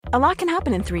A lot can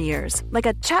happen in 3 years, like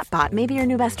a chatbot may be your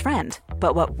new best friend.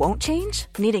 But what won't change?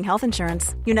 Needing health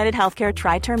insurance. United Healthcare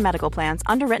Tri-Term Medical Plans,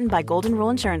 underwritten by Golden Rule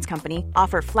Insurance Company,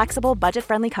 offer flexible,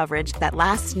 budget-friendly coverage that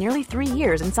lasts nearly 3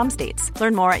 years in some states.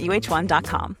 Learn more at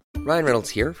uh1.com. Ryan Reynolds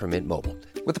here from Mint Mobile.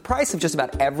 With the price of just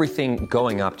about everything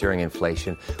going up during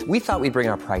inflation, we thought we'd bring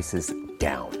our prices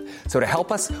down. So to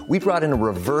help us, we brought in a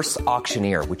reverse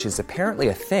auctioneer, which is apparently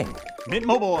a thing. Mint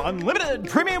Mobile Unlimited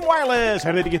Premium Wireless.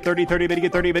 How to get 30, 30, bit to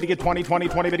get 30, bit to get 20, 20,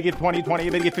 20, bit to get 20, 20,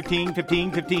 bit to get 15,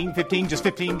 15, 15, 15, just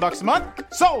 $15 a month?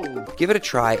 Sold! Give it a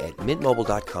try at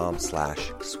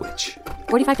mintmobile.com/switch.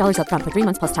 $45 up front for 3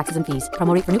 months plus taxes and fees.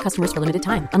 Promo rate for new customers for limited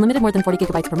time. Unlimited more than 40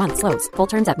 gigabytes per month. Slows full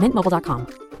terms at mintmobile.com.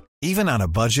 Even on a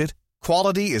budget,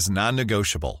 quality is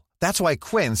non-negotiable. That's why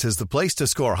Quince is the place to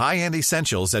score high-end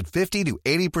essentials at 50 to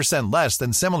 80% less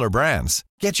than similar brands.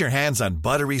 Get your hands on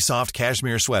buttery soft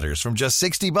cashmere sweaters from just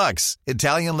 $60,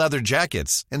 Italian leather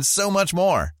jackets, and so much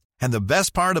more. And the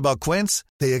best part about Quince,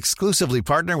 they exclusively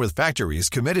partner with factories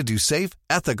committed to safe,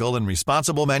 ethical, and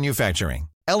responsible manufacturing.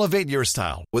 Elevate your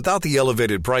style without the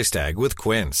elevated price tag with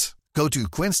Quince. Go to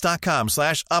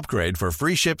quince.com/upgrade for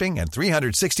free shipping and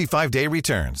 365-day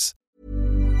returns.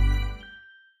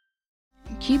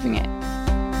 Keeping it.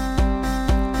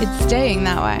 It's staying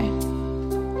that way.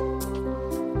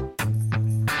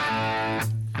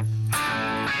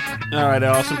 All right,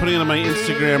 Alice, I'm putting it on my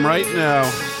Instagram right now.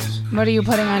 What are you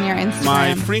putting on your Instagram?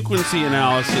 My frequency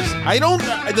analysis.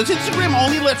 Does Instagram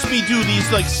only lets me do these,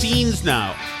 like, scenes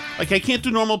now? Like, I can't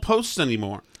do normal posts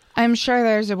anymore. I'm sure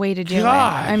there's a way to do it.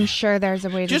 I'm sure there's a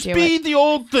way to do it. Just be the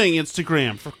old thing,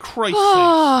 Instagram, for Christ's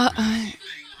sake.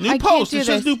 New post. It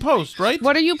says new post, right?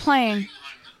 What are you playing?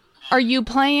 Are you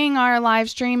playing our live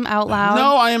stream out loud?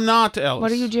 No, I am not, Alice.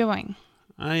 What are you doing?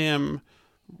 I am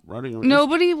running.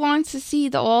 Nobody wants to see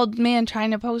the old man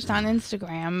trying to post on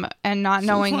Instagram and not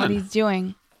knowing what he's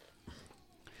doing.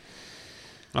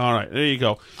 All right, there you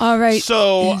go. All right.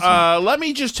 So let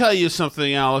me just tell you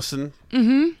something, Allison.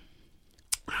 Mm-hmm.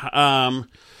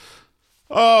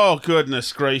 Oh,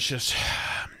 goodness gracious.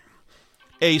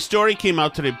 A story came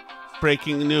out today,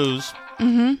 breaking news.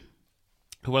 Mm-hmm.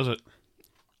 Who was it?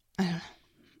 I don't know.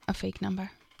 A fake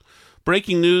number.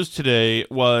 Breaking news today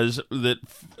was that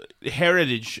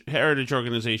Heritage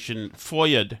Organization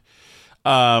FOIA'd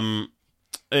an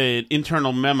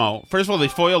internal memo. First of all, they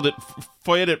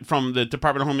FOIA'd it from the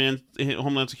Department of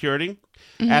Homeland Security,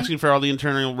 asking for all the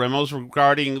internal memos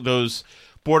regarding those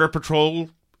Border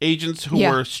Patrol agents who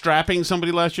were strapping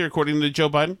somebody last year, according to Joe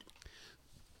Biden.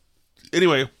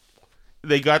 Anyway,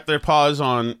 they got their paws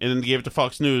on, and then gave it to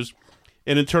Fox News,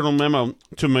 an internal memo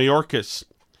to Mayorkas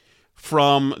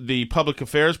from the public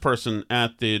affairs person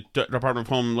at the Department of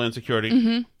Homeland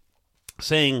Security,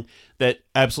 saying that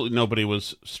absolutely nobody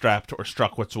was strapped or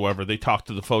struck whatsoever. They talked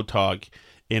to the photog,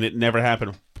 and it never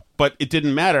happened. But it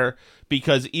didn't matter,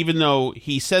 because even though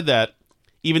he said that,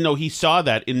 even though he saw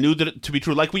that and knew that it to be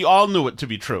true, like we all knew it to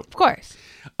be true. Of course.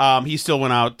 He still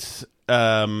went out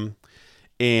and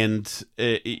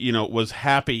was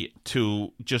happy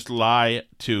to just lie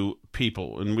to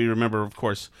people. And we remember, of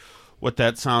course, what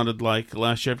that sounded like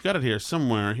last year. I've got it here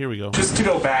somewhere. Here we go. Just to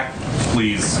go back,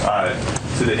 please,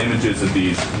 to the images of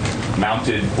these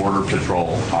mounted Border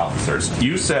Patrol officers.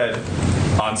 You said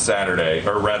on Saturday,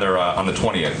 or rather on the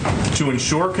 20th, to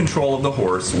ensure control of the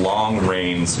horse, long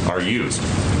reins are used.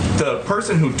 The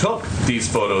person who took these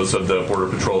photos of the Border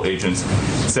Patrol agents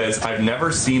says, I've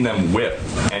never seen them whip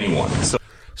anyone.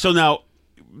 So now,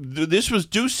 this was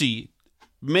Ducey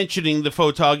mentioning the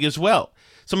photog as well.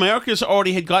 So Mayorkas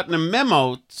already had gotten a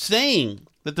memo saying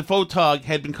that the photog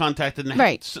had been contacted and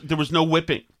there was no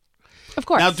whipping. Of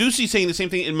course. Now Ducey's saying the same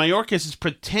thing, and Mayorkas is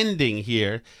pretending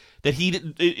here that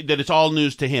that it's all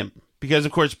news to him. Because,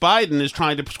 of course, Biden is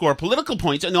trying to score political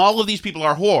points, and all of these people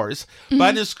are whores.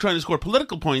 Biden is trying to score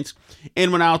political points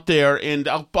and went out there, and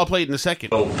I'll play it in a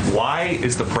second. So why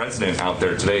is the president out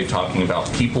there today talking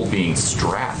about people being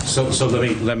strapped? So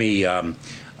let me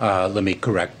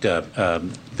correct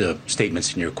the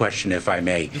statements in your question, if I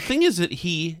may. The thing is that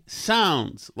he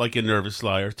sounds like a nervous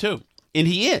liar, too. And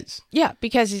he is. Yeah,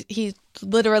 because he's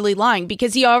literally lying.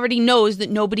 Because he already knows that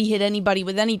nobody hit anybody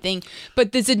with anything.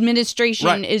 But this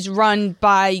administration is run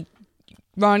by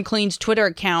Ron Klain's Twitter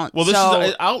account. Well, this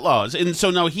is outlaws. And so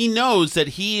now he knows that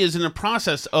he is in a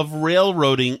process of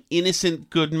railroading innocent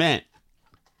good men.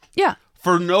 Yeah.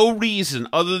 For no reason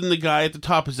other than the guy at the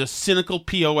top is a cynical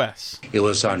POS. It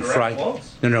was on Friday.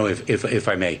 No, if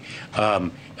I may.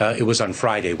 It was on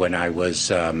Friday when I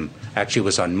was, actually it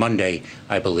was on Monday,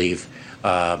 I believe,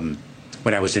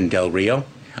 when I was in Del Rio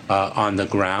on the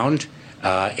ground.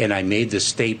 and I made the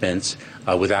statements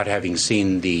without having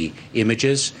seen the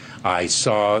images. I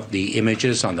saw the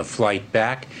images on the flight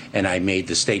back, and I made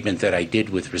the statement that I did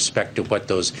with respect to what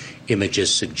those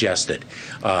images suggested.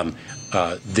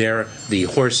 The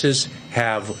horses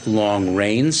have long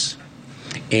reins,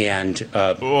 and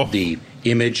the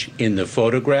image in the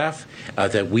photograph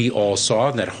that we all saw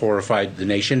and that horrified the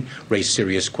nation raised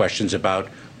serious questions about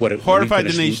what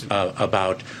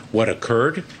about what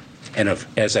occurred. And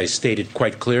as I stated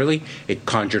quite clearly, it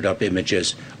conjured up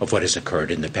images of what has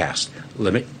occurred in the past.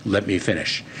 Let me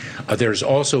finish. There's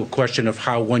also a question of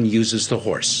how one uses the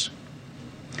horse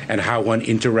and how one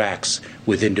interacts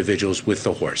with individuals with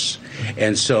the horse.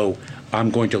 And so I'm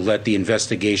going to let the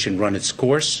investigation run its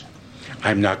course.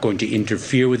 I'm not going to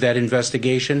interfere with that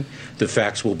investigation. The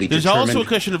facts will be determined. There's also a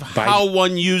question of how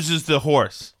one uses the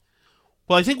horse.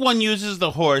 Well, I think one uses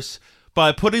the horse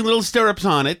by putting little stirrups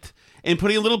on it and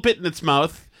putting a little bit in its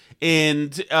mouth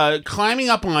and climbing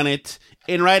up on it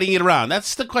and riding it around.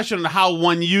 That's the question of how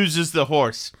one uses the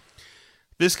horse.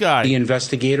 This guy. The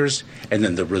investigators, and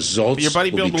then the results. Your buddy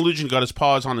Bill Melugin got his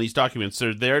paws on these documents.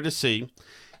 They're there to see.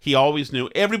 He always knew.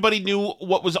 Everybody knew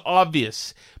what was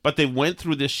obvious, but they went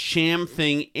through this sham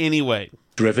thing anyway.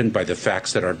 Driven by the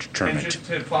facts that are determined. And just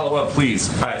to follow up, please,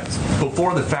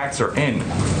 before the facts are in,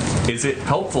 is it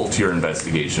helpful to your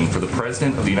investigation for the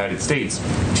President of the United States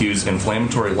to use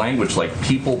inflammatory language like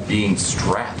people being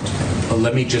strapped?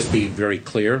 Let me just be very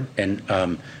clear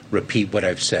and repeat what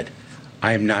I've said.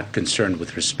 I am not concerned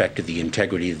with respect to the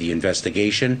integrity of the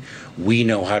investigation. We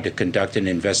know how to conduct an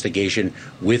investigation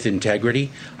with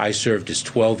integrity. I served as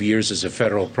 12 years as a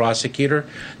federal prosecutor.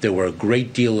 There were a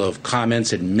great deal of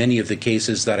comments in many of the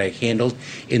cases that I handled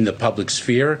in the public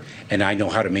sphere, and I know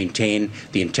how to maintain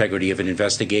the integrity of an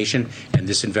investigation, and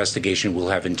this investigation will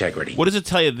have integrity. What does it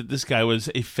tell you that this guy was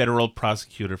a federal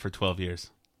prosecutor for 12 years?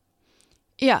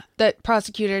 Yeah, that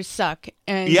prosecutors suck.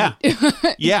 And yeah.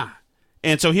 Yeah.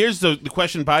 And so here's the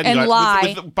question Biden and got.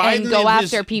 lie with Biden and go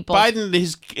after people. Biden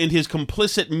and his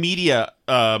complicit media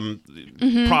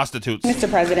prostitutes. Mr.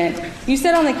 President, you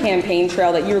said on the campaign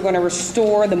trail that you were going to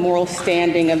restore the moral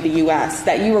standing of the U.S.,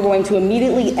 that you were going to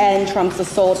immediately end Trump's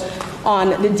assault on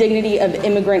the dignity of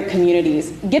immigrant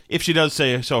communities. If she does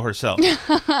say so herself.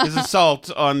 His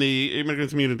assault on the immigrant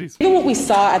communities. Given what we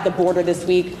saw at the border this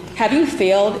week, have you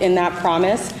failed in that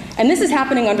promise? And this is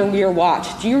happening under your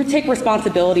watch. Do you take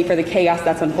responsibility for the chaos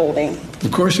that's unfolding?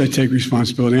 Of course I take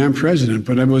responsibility. I'm president,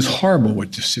 but it was horrible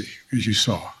what to see, as you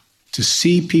saw. To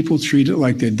see people treated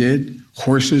like they did,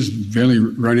 horses barely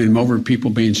running them over,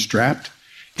 people being strapped,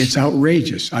 it's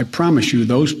outrageous. I promise you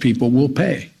those people will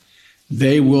pay.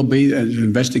 They will be, there's an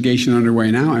investigation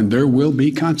underway now, and there will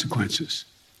be consequences.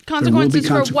 Consequences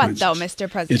for what, though, Mr.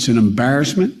 President? It's an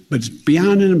embarrassment, but it's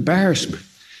beyond an embarrassment.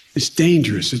 It's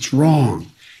dangerous. It's wrong.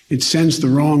 It sends the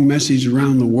wrong message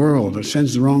around the world. It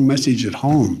sends the wrong message at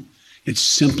home. It's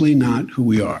simply not who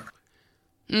we are.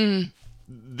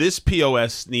 This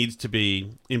POS needs to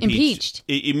be impeached.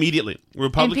 Immediately.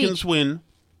 Republicans win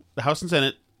the House and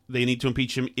Senate. They need to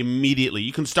impeach him immediately.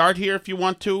 You can start here if you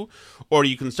want to, or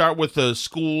you can start with the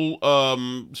school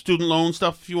student loan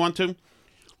stuff if you want to.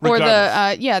 Or the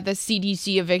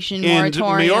CDC eviction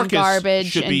moratorium garbage.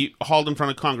 Should be hauled in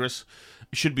front of Congress,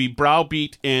 should be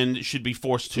browbeat, and should be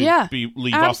forced to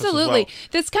leave office as well.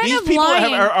 This kind These of people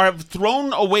lying have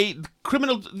thrown away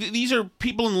criminal. These are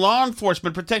people in law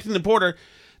enforcement protecting the border.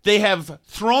 They have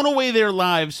thrown away their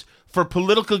lives for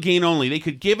political gain only. They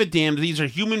could give a damn. These are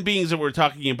human beings that we're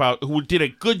talking about who did a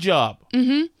good job.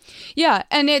 Mm-hmm. Yeah,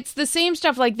 and it's the same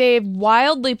stuff. Like, they've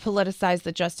wildly politicized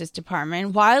the Justice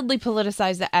Department, wildly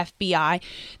politicized the FBI.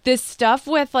 This stuff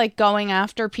with, like, going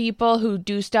after people who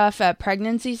do stuff at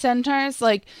pregnancy centers.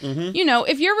 Like, you know,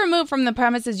 if you're removed from the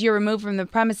premises, you're removed from the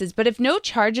premises. But if no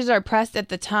charges are pressed at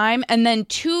the time, and then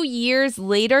 2 years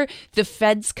later, the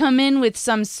feds come in with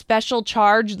some special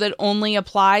charge that only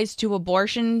applies to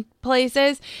abortion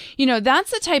places, you know,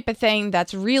 that's the type of thing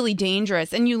that's really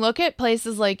dangerous. And you look at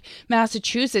places like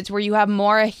Massachusetts, where you have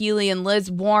Maura Healey and Liz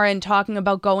Warren talking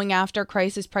about going after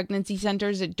crisis pregnancy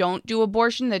centers that don't do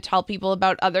abortion, that tell people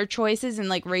about other choices and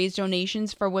like raise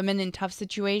donations for women in tough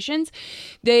situations.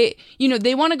 They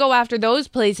want to go after those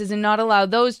places and not allow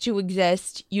those to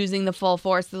exist using the full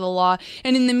force of the law.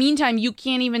 And in the meantime, you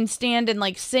can't even stand and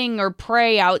like sing or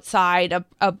pray outside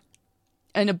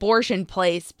an abortion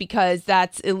place because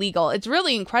that's illegal. It's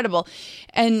really incredible.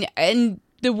 And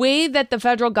the way that the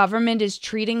federal government is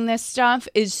treating this stuff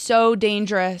is so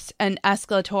dangerous and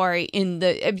escalatory.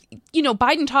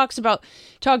 Biden talked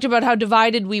about how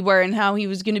divided we were and how he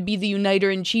was going to be the uniter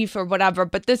in chief or whatever.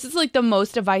 But this is like the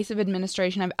most divisive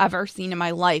administration I've ever seen in my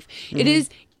life. Mm-hmm. It is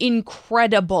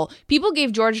incredible. People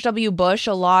gave George W. Bush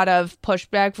a lot of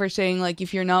pushback for saying, like,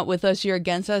 if you're not with us, you're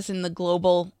against us in the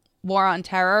global war on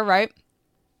terror, right?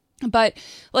 But,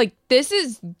 like, this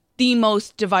is the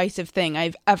most divisive thing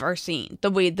I've ever seen, the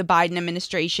way the Biden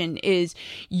administration is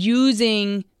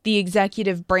using the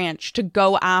executive branch to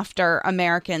go after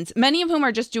Americans, many of whom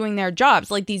are just doing their jobs,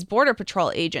 like these Border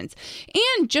Patrol agents,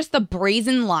 and just the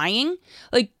brazen lying,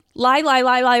 like lie.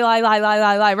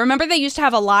 Remember they used to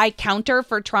have a lie counter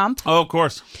for Trump? Oh, of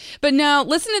course. But now,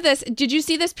 listen to this. Did you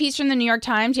see this piece from the New York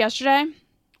Times yesterday?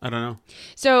 I don't know.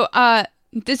 So,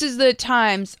 this is the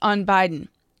Times on Biden.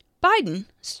 Biden,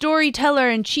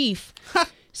 storyteller-in-chief,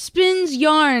 spins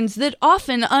yarns that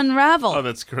often unravel. Oh,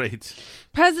 that's great.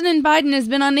 President Biden has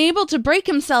been unable to break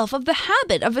himself of the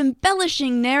habit of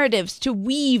embellishing narratives to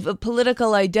weave a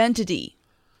political identity.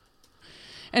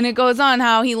 And it goes on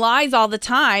how he lies all the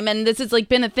time, and this has like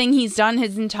been a thing he's done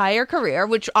his entire career,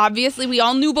 which obviously we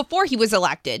all knew before he was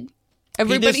elected.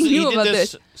 Everybody knew about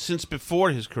this since before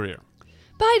his career.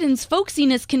 Biden's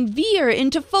folksiness can veer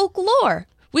into folklore,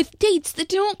 with dates that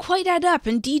don't quite add up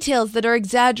and details that are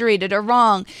exaggerated or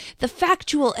wrong. The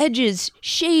factual edges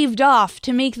shaved off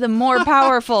to make them more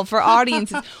powerful for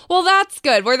audiences. Well, that's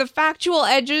good. Were the factual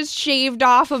edges shaved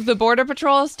off of the Border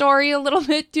Patrol story a little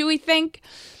bit, do we think?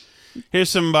 Here's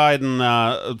some Biden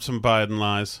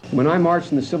lies. When I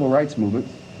marched in the civil rights movement,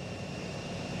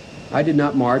 I did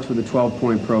not march with a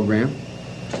 12-point program.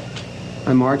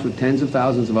 I marched with tens of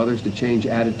thousands of others to change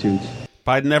attitudes.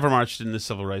 Biden never marched in the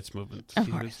civil rights movement. Of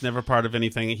He course. was never part of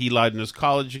anything. He lied in his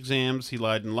college exams. He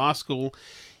lied in law school.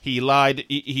 He lied.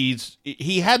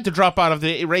 He had to drop out of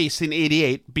the race in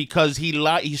 '88 because he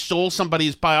lied. He stole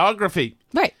somebody's biography.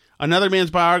 Right. Another man's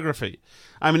biography.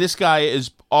 I mean, this guy has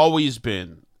always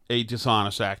been a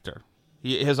dishonest actor.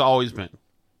 He has always been.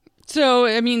 So,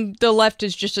 I mean, the left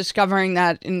is just discovering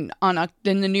that in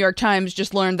the New York Times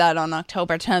just learned that on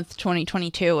October 10th,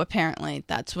 2022, apparently.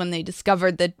 That's when they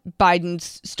discovered that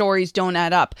Biden's stories don't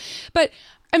add up. But,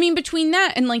 I mean, between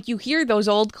that and, like, you hear those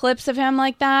old clips of him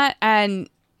like that, and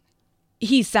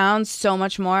he sounds so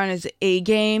much more on his A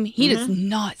game. He does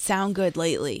not sound good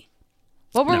lately.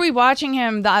 What were we watching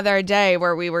him the other day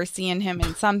where we were seeing him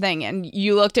in something and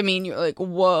you looked at me and you're like,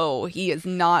 whoa, he is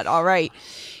not all right.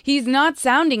 He's not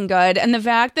sounding good. And the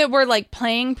fact that we're like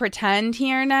playing pretend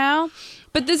here now,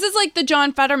 but this is like the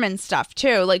John Fetterman stuff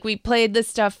too. Like we played this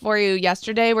stuff for you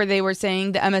yesterday where they were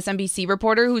saying the MSNBC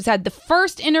reporter who's had the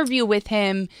first interview with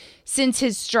him since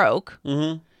his stroke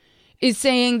is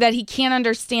saying that he can't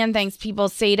understand things people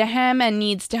say to him and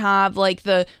needs to have like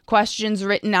the questions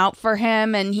written out for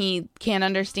him and he can't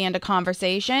understand a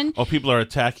conversation. Oh, people are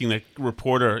attacking the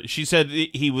reporter. She said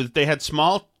they had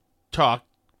small talk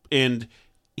and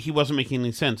he wasn't making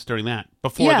any sense during that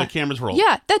before the cameras rolled.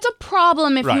 Yeah, that's a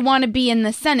problem if you Right. want to be in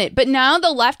the Senate. But now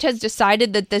the left has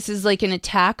decided that this is like an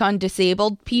attack on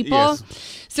disabled people. Yes.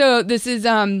 So this is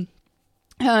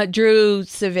Drew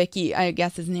Savicki, I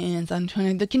guess his name is on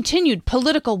Twitter. The continued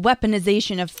political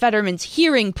weaponization of Fetterman's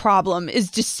hearing problem is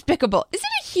despicable. Is it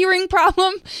a hearing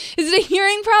problem? Is it a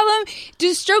hearing problem?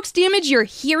 Do strokes damage your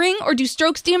hearing or do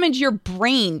strokes damage your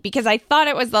brain? Because I thought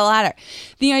it was the latter.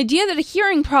 The idea that a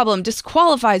hearing problem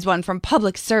disqualifies one from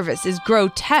public service is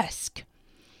grotesque.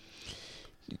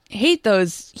 Hate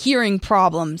those hearing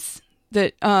problems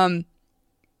that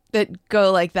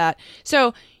go like that.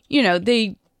 So, you know,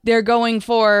 they're going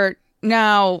for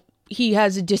now he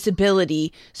has a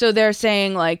disability. So they're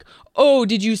saying like, oh,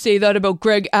 did you say that about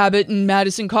Greg Abbott and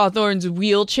Madison Cawthorn's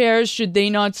wheelchairs? Should they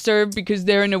not serve because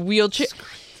they're in a wheelchair?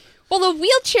 Well, the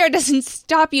wheelchair doesn't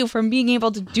stop you from being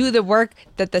able to do the work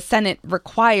that the Senate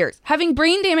requires. Having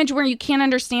brain damage where you can't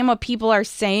understand what people are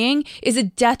saying is a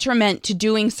detriment to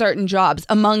doing certain jobs,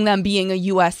 among them being a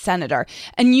U.S. senator.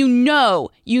 And you know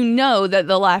that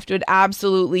the left would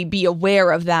absolutely be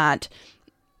aware of that.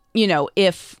 You know,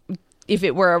 if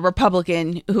it were a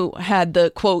Republican who had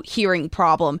the, quote, hearing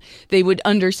problem, they would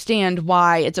understand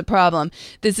why it's a problem.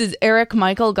 This is Eric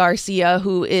Michael Garcia,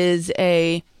 who is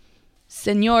a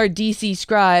senior DC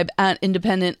scribe at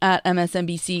Independent at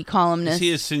MSNBC columnist. Is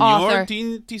he a senior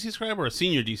DC scribe or a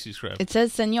senior DC scribe? It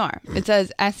says senior. It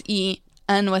says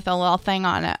S-E-N with a little thing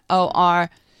on it. O-R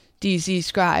DC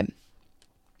scribe.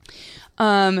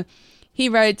 He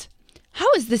writes, how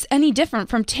is this any different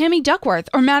from Tammy Duckworth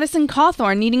or Madison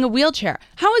Cawthorn needing a wheelchair?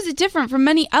 How is it different from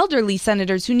many elderly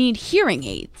senators who need hearing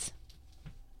aids?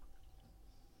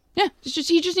 Yeah,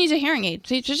 he just needs a hearing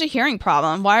aid. It's just a hearing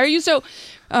problem. Why are you so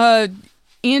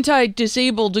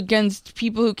anti-disabled against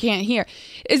people who can't hear?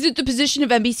 Is it the position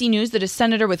of NBC News that a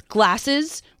senator with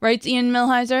glasses, writes Ian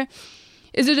Millhiser,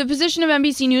 Is it a position of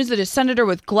NBC News that a senator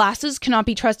with glasses cannot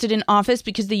be trusted in office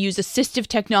because they use assistive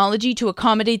technology to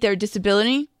accommodate their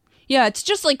disability? Yeah, it's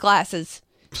just like glasses.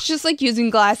 It's just like using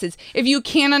glasses. If you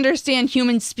can't understand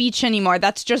human speech anymore,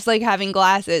 that's just like having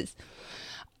glasses.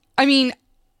 I mean,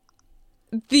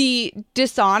 the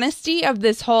dishonesty of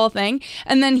this whole thing.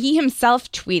 And then he himself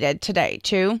tweeted today,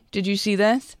 too. Did you see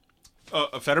this?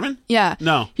 Fetterman? Yeah.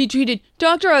 No. He tweeted,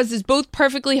 Dr. Oz is both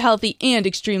perfectly healthy and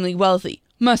extremely wealthy.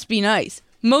 Must be nice.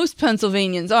 Most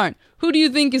Pennsylvanians aren't. Who do you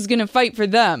think is going to fight for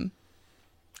them?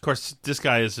 Of course, this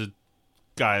guy is a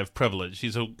guy of privilege.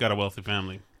 He's got a wealthy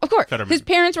family. Of course. Fetterman. His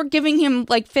parents were giving him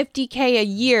like $50,000 a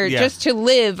year just to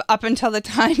live up until the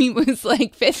time he was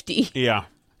like 50. Yeah.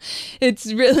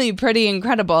 It's really pretty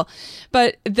incredible.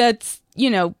 But that's,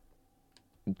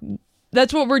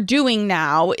 that's what we're doing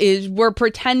now is we're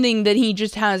pretending that he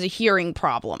just has a hearing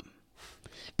problem.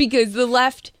 Because the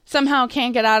left somehow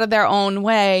can't get out of their own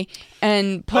way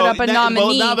and put up a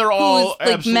nominee now they're all who's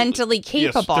like mentally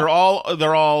capable. Yes,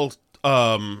 they're all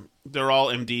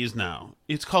MDs now.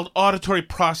 It's called auditory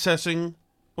processing.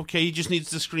 Okay, he just needs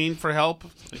the screen for help.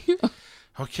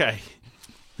 Okay,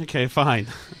 fine.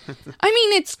 I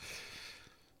mean,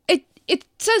 it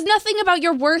says nothing about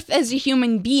your worth as a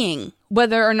human being,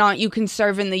 whether or not you can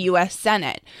serve in the U.S.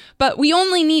 Senate. But we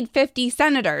only need 50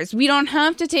 senators. We don't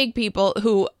have to take people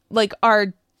who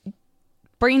are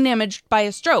brain damaged by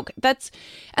a stroke. That's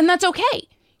okay.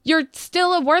 You're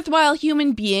still a worthwhile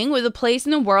human being with a place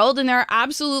in the world, and there are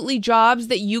absolutely jobs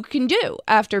that you can do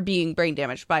after being brain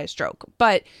damaged by a stroke.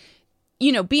 But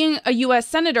being a U.S.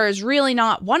 senator is really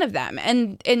not one of them.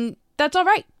 And that's all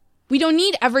right. We don't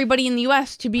need everybody in the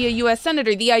U.S. to be a U.S.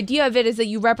 senator. The idea of it is that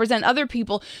you represent other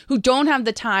people who don't have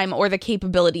the time or the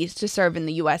capabilities to serve in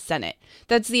the U.S. Senate.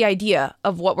 That's the idea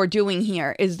of what we're doing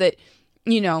here is that,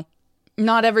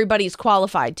 not everybody's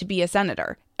qualified to be a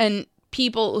senator. And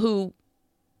people who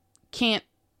can't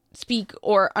speak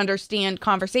or understand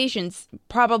conversations,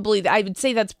 probably, I would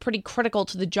say that's pretty critical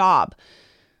to the job.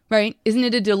 Right? Isn't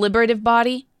it a deliberative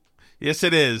body? Yes,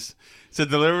 it is. It's a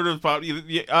deliberative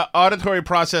body. Auditory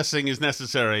processing is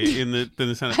necessary in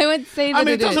the Senate. I would say that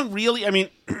it doesn't really. I mean,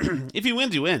 if he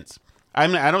wins, he wins. I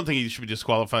don't think he should be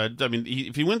disqualified. I mean,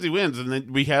 if he wins, he wins. And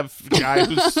then we have a guy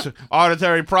whose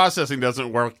auditory processing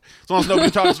doesn't work. As long as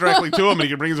nobody talks directly to him and he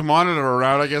can bring his monitor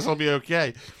around, I guess he'll be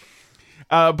okay.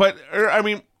 But, I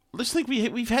mean, let's think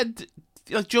we've had,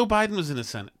 Joe Biden was in the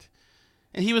Senate.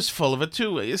 And he was full of it,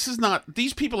 too.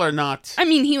 These people are not... I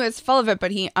mean, he was full of it,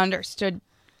 but he understood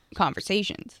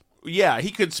conversations. Yeah,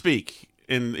 he could speak,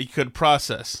 and he could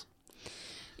process.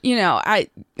 It's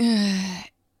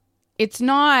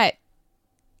not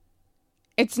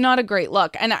a great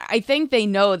look. And I think they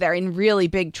know they're in really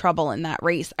big trouble in that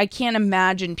race. I can't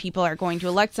imagine people are going to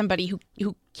elect somebody who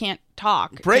can't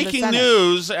talk. Breaking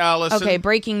news, Allison. Okay,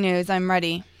 breaking news. I'm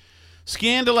ready.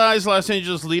 Scandalized Los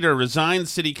Angeles leader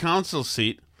resigns city council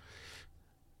seat.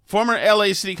 Former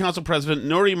LA City Council President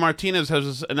Nuri Martinez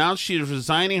has announced she is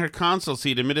resigning her council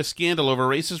seat amid a scandal over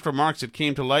racist remarks that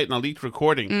came to light in a leaked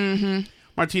recording. Mm-hmm.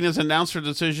 Martinez announced her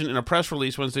decision in a press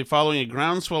release Wednesday following a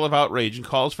groundswell of outrage and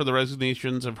calls for the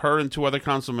resignations of her and two other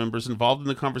council members involved in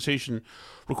the conversation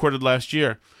recorded last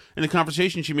year. In the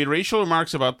conversation, she made racial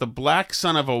remarks about the black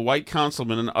son of a white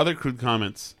councilman and other crude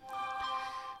comments.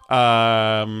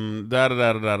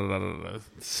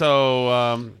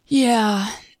 So,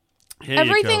 yeah.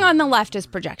 Everything on the left is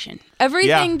projection.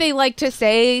 Everything they like to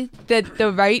say that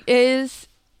the right is,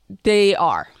 they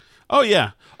are. Oh,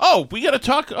 yeah. Oh, we got to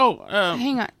talk.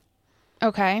 Hang on.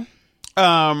 Okay.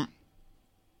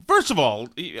 First of all,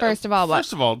 what? First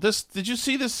of all, did you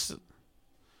see this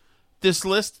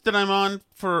list that I'm on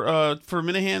for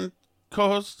Minahan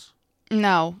co-hosts?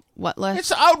 No. What list?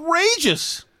 It's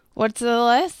outrageous. What's the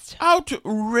list?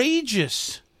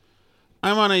 Outrageous.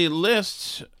 I'm on a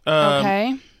list.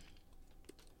 Okay.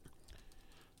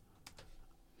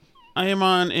 I am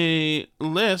on a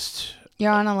list.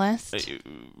 You're on a list?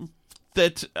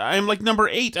 That I'm like number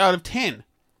 8 out of 10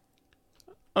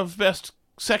 of best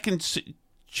second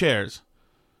chairs.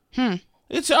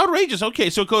 It's outrageous. Okay,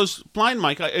 so it goes Blind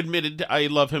Mike. I admitted I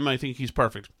love him. I think he's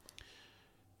perfect.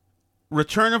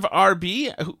 Return of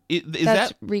RB.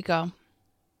 That's Rico.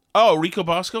 Oh, Rico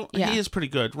Bosco? Yeah. He is pretty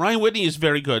good. Ryan Whitney is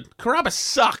very good. Carrabba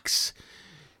sucks.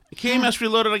 KMS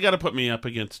Reloaded, I got to put me up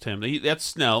against him. That's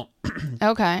Snell.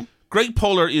 Okay. Greg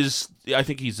Poehler I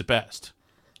think he's the best.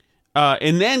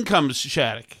 And then comes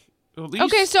Shattuck.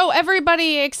 Okay, so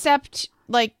everybody except,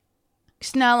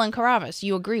 Snell and Carrabba,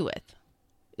 you agree with,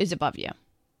 is above you.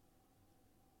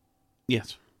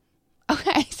 Yes.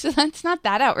 Okay, so that's not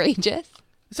that outrageous.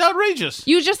 It's outrageous.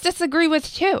 You just disagree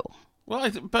with 2. Well,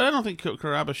 but I don't think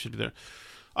Carrabba should be there.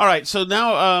 All right, so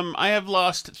now I have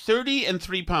lost 30 and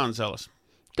 3 pounds, Ellis.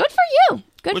 Good for you.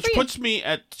 Which puts me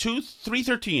at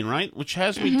 313, right? Which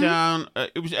has me down.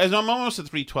 I'm almost at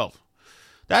 312.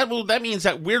 That means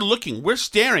that we're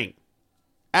staring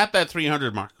at that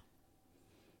 300 mark.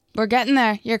 We're getting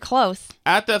there. You're close.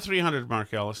 At that 300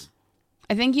 mark, Ellis.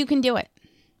 I think you can do it.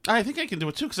 I think I can do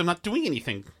it too because I'm not doing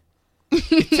anything.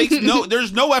 It takes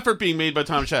there's no effort being made by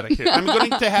Tom Shattuck here. I'm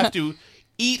going to have to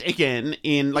eat again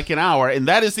in like an hour, and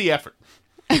that is the effort.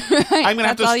 I'm going to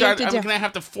have to start. I'm going to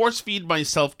have to force feed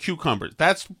myself cucumbers.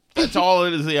 That's all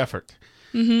it is. The effort.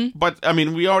 Mm-hmm. But I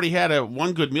mean, we already had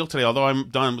one good meal today. Although I'm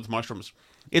done with mushrooms.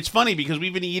 It's funny because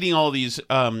we've been eating all these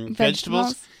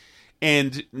vegetables,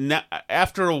 and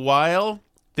after a while,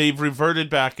 they've reverted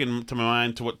back into my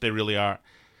mind to what they really are,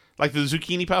 like the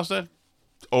zucchini pasta.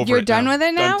 You're done with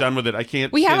it now? I'm done with it. I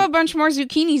can't. We have a bunch more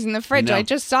zucchinis in the fridge. No. I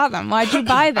just saw them. Why'd you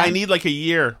buy them? I need like a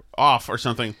year off or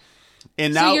something.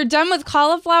 And now, so you're done with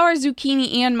cauliflower,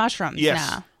 zucchini, and mushrooms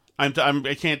now. I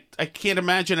can't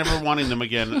imagine ever wanting them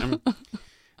again.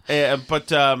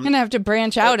 But I'm gonna have to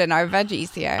branch out in our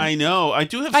veggies here. I know. I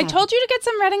do have. I told you to get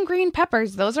some red and green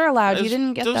peppers. Those are allowed. You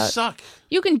didn't get those. Those suck.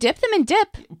 You can dip them in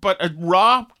dip. But a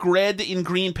raw red and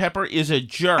green pepper is a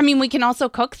jerk. I mean, we can also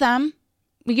cook them.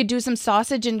 We could do some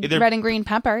sausage and red and green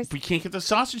peppers. We can't get the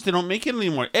sausage. They don't make it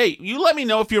anymore. Hey, you let me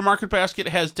know if your market basket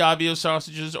has Davio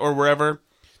sausages or wherever.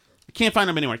 I can't find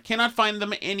them anywhere. Cannot find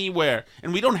them anywhere.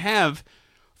 And we don't have,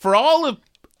 for all of,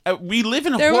 we live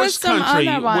in a horse country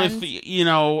with,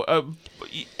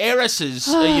 heiresses,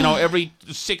 every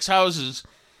 6 houses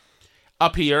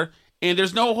up here, and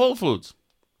there's no Whole Foods.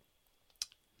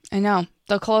 I know.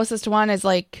 The closest one is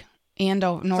like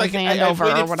North Andover I've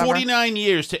waited or whatever. 49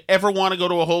 years to ever want to go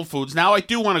to a Whole Foods. Now I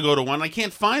do want to go to one. I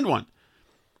can't find one.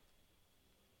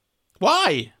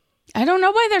 Why? I don't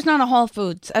know why there's not a Whole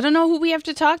Foods. I don't know who we have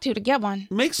to talk to get one.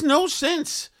 Makes no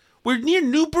sense. We're near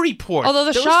Newburyport. Although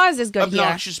the Shaw's is good here.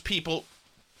 Obnoxious people.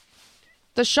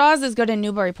 The Shaw's is good in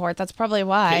Newburyport. That's probably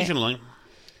why. Occasionally.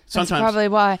 Sometimes. That's probably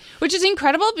why. Which is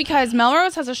incredible because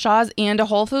Melrose has a Shaw's and a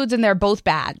Whole Foods, and they're both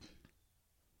bad.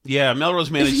 Yeah,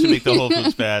 Melrose managed to make the Whole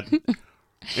Foods bad.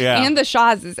 Yeah, and the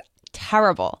Shaw's is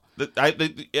terrible.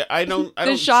 I don't.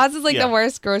 The Shaw's is like the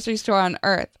worst grocery store on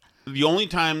earth. The only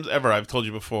times ever, I've told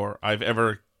you before, I've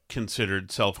ever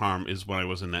considered self-harm is when I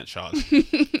was in that Shaw's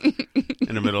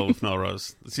in the middle of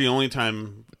Melrose. It's the only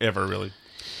time ever, really.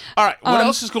 All right, what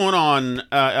else is going on,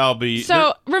 Albie?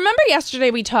 So remember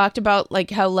yesterday we talked about like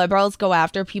how liberals go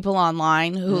after people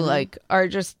online who like are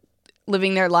just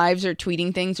living their lives or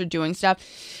tweeting things or doing stuff.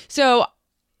 So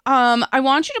I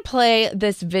want you to play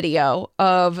this video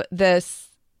of this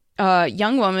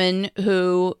young woman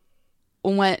who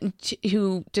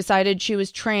decided she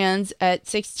was trans at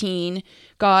 16,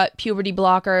 got puberty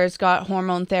blockers, got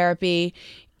hormone therapy,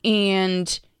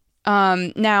 and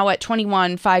now at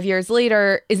 21, 5 years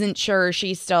later, isn't sure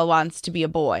she still wants to be a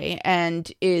boy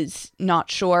and is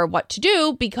not sure what to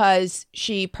do because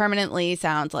she permanently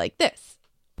sounds like this.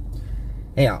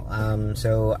 Hey y'all,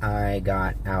 so I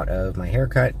got out of my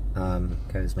haircut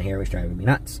because my hair was driving me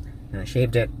nuts, and I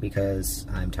shaved it because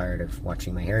I'm tired of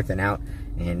watching my hair thin out,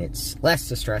 and it's less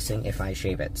distressing if I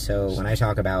shave it. So when I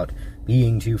talk about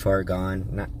being too far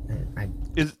gone,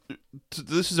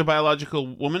 this is a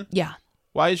biological woman? Yeah.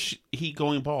 Why is he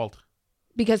going bald?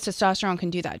 Because testosterone can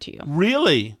do that to you.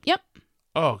 Really? Yep.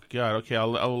 Oh God. Okay,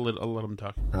 I'll let him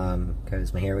talk.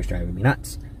 Because my hair was driving me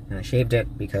nuts. And I shaved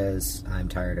it because I'm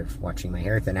tired of watching my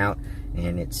hair thin out,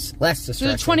 and it's less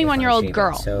distressing. She's a 21-year-old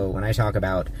girl. So when I talk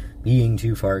about being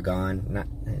too far gone,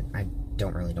 I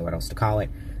don't really know what else to call it.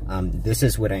 This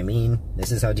is what I mean.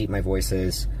 This is how deep my voice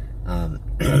is.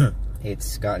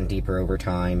 It's gotten deeper over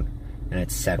time, and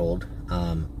it's settled.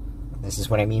 This is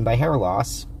what I mean by hair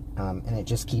loss. And it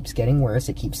just keeps getting worse.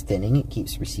 It keeps thinning. It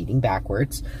keeps receding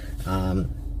backwards.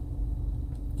 And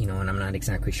I'm not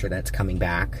exactly sure that's coming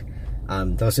back.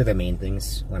 Those are the main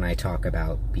things when I talk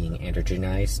about being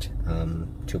androgenized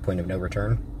to a point of no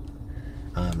return.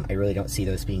 I really don't see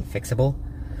those being fixable.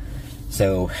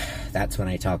 So that's when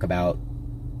I talk about,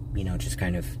 just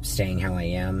kind of staying how I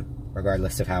am,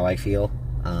 regardless of how I feel.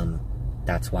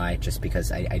 That's why, just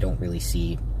because I don't really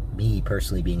see me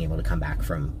personally being able to come back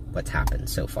from what's happened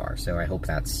so far. So I hope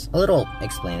that's a little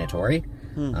explanatory,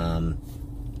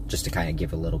 just to kind of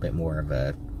give a little bit more of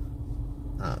a,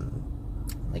 let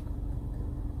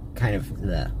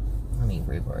me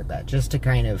reword that, just to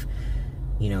kind of,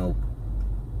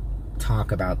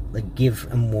 talk about,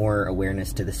 give more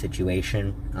awareness to the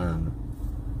situation,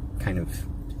 kind of,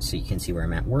 so you can see where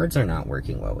I'm at. Words are not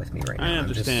working well with me right now. I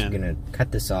understand. I'm just going to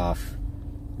cut this off.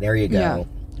 There you go. Yeah.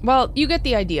 Well, you get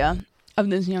the idea of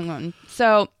this young one.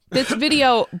 So this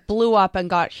video blew up and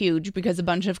got huge because a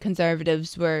bunch of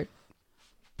conservatives were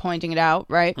pointing it out,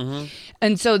 right? Mm-hmm.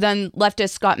 And so then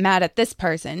leftists got mad at this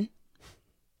person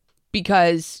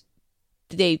because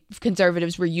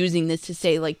conservatives were using this to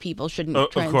say like people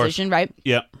shouldn't transition, right?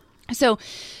 Yeah. So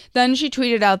then she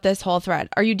tweeted out this whole thread.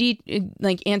 Are you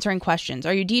answering questions?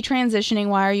 Are you detransitioning?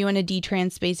 Why are you in a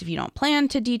detrans space if you don't plan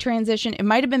to detransition? It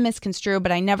might have been misconstrued,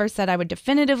 but I never said I would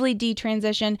definitively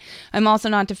detransition. I'm also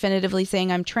not definitively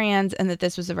saying I'm trans and that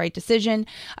this was the right decision.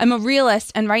 I'm a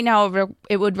realist, and right now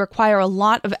it would require a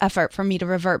lot of effort for me to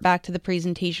revert back to the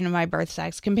presentation of my birth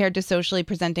sex compared to socially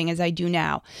presenting as I do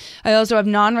now. I also have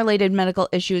non-related medical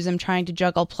issues I'm trying to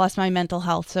juggle, plus my mental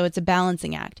health, so it's a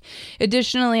balancing act.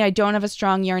 Additionally, I don't have a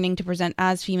strong yearning to present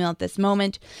as female at this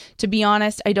moment. To be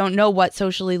honest, I don't know what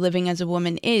socially living as a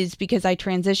woman is because I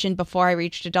transitioned before I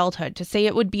reached adulthood. To say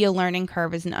it would be a learning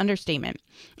curve is an understatement.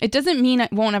 It doesn't mean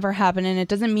it won't ever happen, and it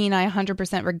doesn't mean I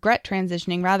 100% regret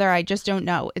transitioning. Rather, I just don't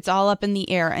know. It's all up in the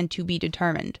air and to be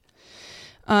determined.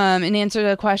 In answer to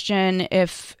the question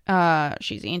if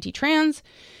she's anti-trans,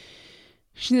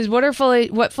 she says, what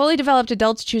fully developed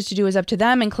adults choose to do is up to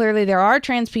them, and clearly there are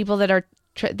trans people that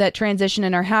transition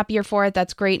and are happier for it.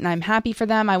 That's great, and I'm happy for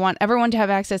them. I want everyone to have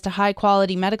access to high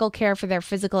quality medical care for their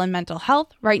physical and mental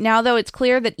health. Right now, though, it's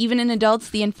clear that even in adults,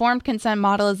 the informed consent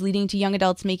model is leading to young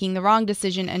adults making the wrong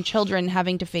decision and children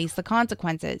having to face the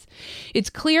consequences. It's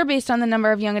clear based on the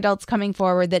number of young adults coming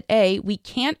forward that A, we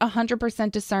can't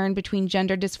 100% discern between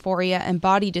gender dysphoria and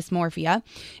body dysmorphia,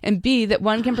 and B, that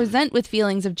one can present with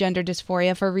feelings of gender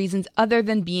dysphoria for reasons other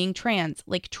than being trans,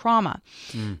 like trauma.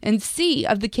 And C,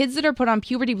 of the kids that are put on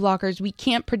puberty blockers, we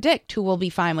can't predict who will be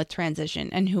fine with transition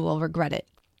and who will regret it.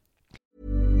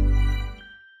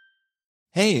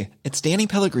 Hey, it's Danny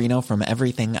Pellegrino from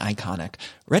Everything Iconic.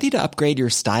 Ready to upgrade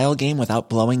your style game without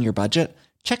blowing your budget?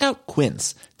 Check out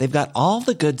Quince. They've got all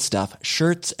the good stuff,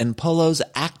 shirts and polos,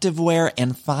 activewear,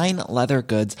 and fine leather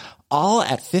goods, all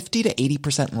at 50 to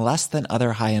 80% less than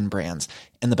other high-end brands.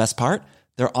 And the best part?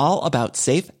 They're all about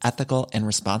safe, ethical, and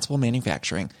responsible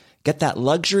manufacturing. Get that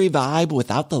luxury vibe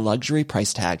without the luxury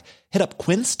price tag. Hit up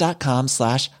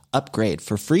quince.com/upgrade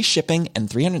for free shipping and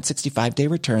 365-day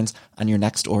returns on your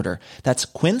next order. That's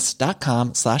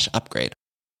quince.com/upgrade.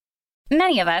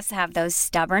 Many of us have those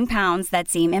stubborn pounds that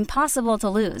seem impossible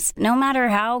to lose, no matter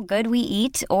how good we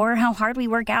eat or how hard we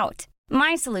work out.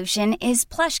 My solution is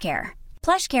PlushCare.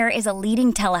 PlushCare is a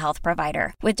leading telehealth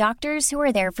provider with doctors who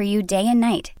are there for you day and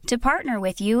night to partner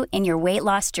with you in your weight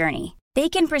loss journey. They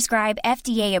can prescribe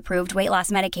FDA-approved weight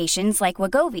loss medications like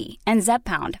Wegovy and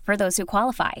Zepbound for those who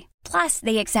qualify. Plus,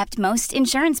 they accept most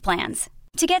insurance plans.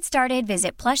 To get started,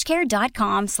 visit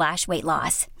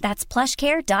plushcare.com/weightloss. That's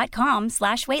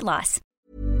plushcare.com/weightloss.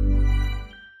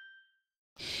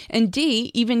 And D,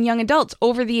 even young adults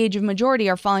over the age of majority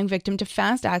are falling victim to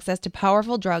fast access to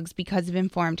powerful drugs because of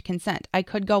informed consent. I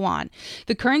could go on.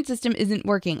 The current system isn't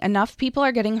working. Enough people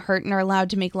are getting hurt and are allowed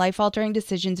to make life-altering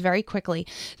decisions very quickly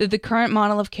that the current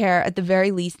model of care at the very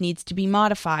least needs to be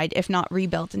modified, if not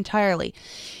rebuilt entirely.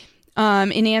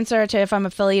 In answer to if I'm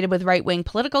affiliated with right-wing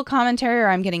political commentary or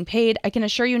I'm getting paid, I can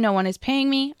assure you no one is paying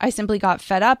me. I simply got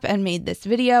fed up and made this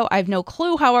video. I have no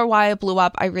clue how or why it blew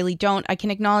up. I really don't. I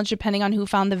can acknowledge, depending on who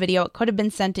found the video, it could have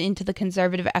been sent into the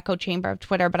conservative echo chamber of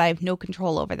Twitter, but I have no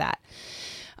control over that.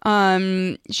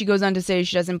 She goes on to say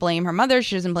she doesn't blame her mother.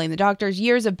 She doesn't blame the doctors.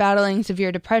 Years of battling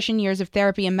severe depression, years of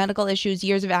therapy and medical issues,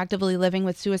 years of actively living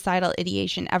with suicidal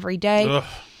ideation every day. Ugh.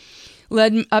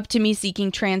 Led up to me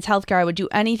seeking trans healthcare. I would do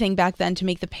anything back then to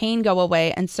make the pain go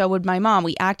away, and so would my mom.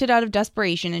 We acted out of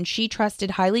desperation, and she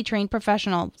trusted highly trained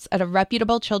professionals at a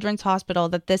reputable children's hospital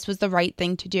that this was the right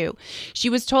thing to do. She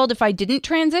was told if I didn't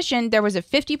transition, there was a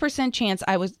 50% chance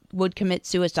I would commit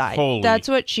suicide. That's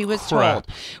what she was told.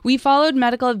 We followed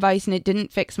medical advice, and it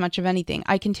didn't fix much of anything.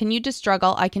 I continued to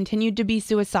struggle. I continued to be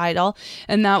suicidal,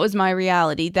 and that was my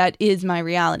reality. That is my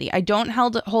reality. I don't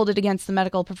hold it against the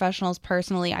medical professionals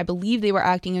personally. I believe they were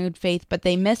acting in good faith, but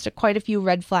they missed quite a few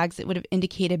red flags that would have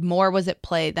indicated more was at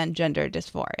play than gender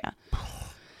dysphoria.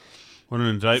 What an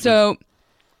indictment. So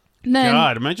then,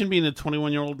 God, imagine being a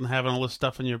 21-year-old and having all this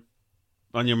stuff on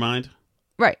your mind.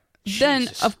 Right.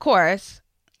 Jesus. Then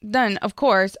of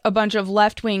course, a bunch of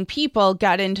left-wing people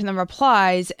got into the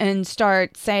replies and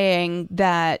start saying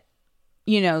that,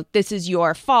 this is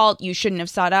your fault. You shouldn't have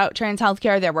sought out trans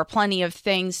healthcare. There were plenty of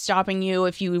things stopping you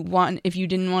if you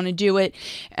didn't want to do it.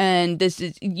 And this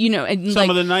is, and some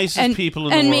of the nicest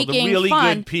people in the world, the really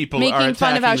good people, making are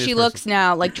fun of how this she person. looks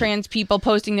now, like trans people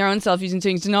posting their own selfies and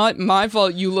saying, it's not my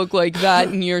fault you look like that,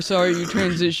 and you're sorry you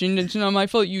transitioned. It's not my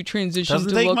fault you transitioned Doesn't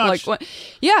to take look much. like what.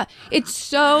 Yeah, it's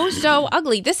so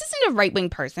ugly. This isn't a right-wing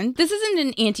person. This isn't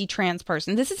an anti-trans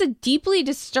person. This is a deeply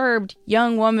disturbed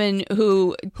young woman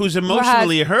who's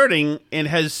emotionally hurting and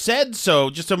has said so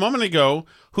just a moment ago,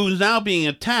 who's now being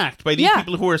attacked by these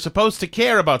people who are supposed to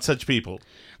care about such people.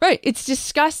 Right. It's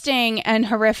disgusting and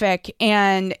horrific,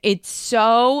 and it's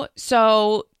so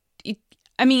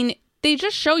they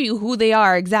just show you who they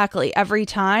are exactly every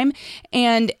time,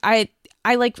 and I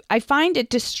find it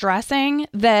distressing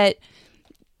that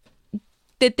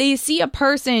they see a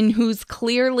person who's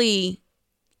clearly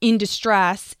in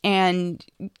distress and,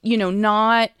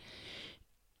 not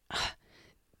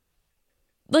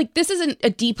like, this isn't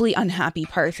a deeply unhappy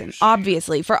person,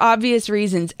 obviously, for obvious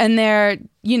reasons. And they're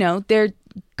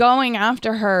going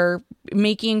after her,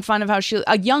 making fun of how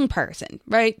a young person,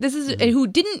 right? This is who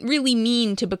didn't really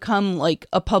mean to become like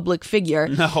a public figure,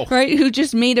 no, right? Who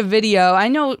just made a video. I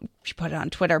know she put it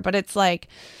on Twitter, but it's like,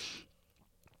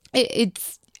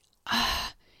 it's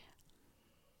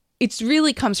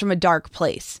really comes from a dark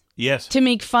place. Yes. To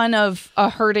make fun of a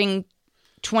hurting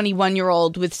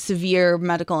 21-year-old with severe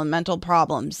medical and mental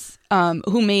problems,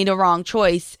 who made a wrong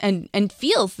choice and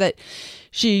feels that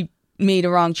she made a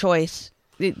wrong choice.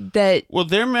 Well,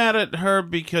 they're mad at her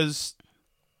because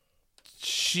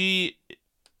her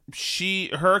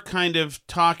kind of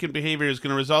talk and behavior is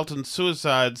going to result in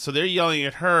suicide. So they're yelling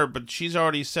at her, but she's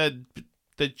already said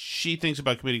that she thinks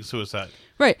about committing suicide.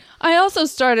 Right. I also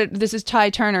started, this is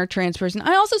Ty Turner, trans person.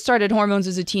 I also started hormones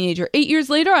as a teenager. 8 years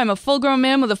later, I'm a full-grown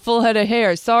man with a full head of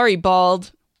hair. Sorry,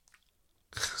 bald.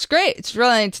 It's great. It's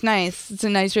nice. It's a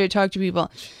nice way to talk to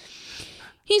people.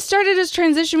 He started his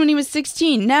transition when he was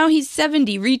 16. Now he's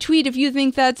 70. Retweet if you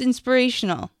think that's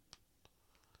inspirational.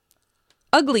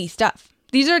 Ugly stuff.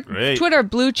 These are Great. Twitter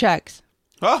blue checks.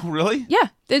 Oh, really? Yeah.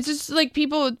 It's just like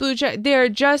people with blue checks. They're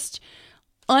just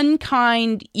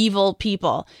unkind, evil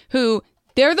people who...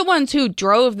 They're the ones who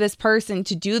drove this person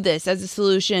to do this as a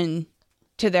solution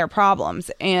to their problems,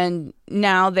 and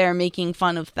now they're making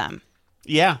fun of them.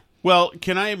 Yeah. Well,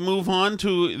 can I move on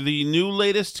to the new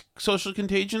latest social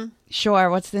contagion? Sure.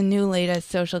 What's the new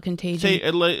latest social contagion?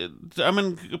 I'm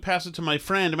going to pass it to my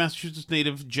friend, Massachusetts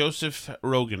native Joseph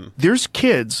Rogan. There's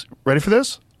kids, ready for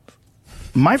this?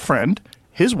 My friend,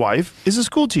 his wife, is a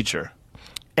school teacher,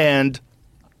 and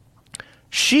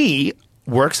she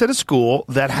works at a school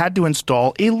that had to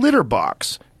install a litter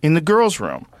box in the girls'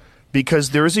 room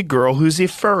because there is a girl who's a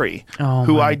furry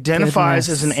who identifies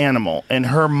as an animal, and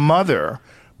her mother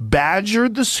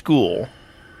badgered the school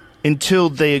until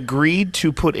they agreed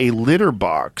to put a litter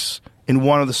box in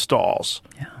one of the stalls.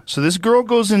 Yeah. So this girl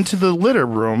goes into the litter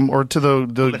room or to the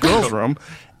girls' room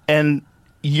and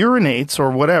urinates or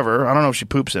whatever. I don't know if she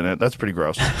poops in it. That's pretty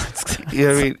gross. You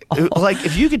know what I mean? Like,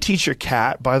 if you could teach your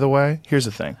cat, by the way, here's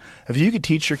the thing. If you could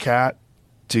teach your cat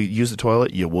to use the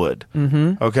toilet, you would.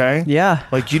 Mm-hmm. Okay? Yeah.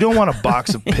 Like, you don't want a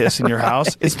box of piss in your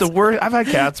house. It's the worst. I've had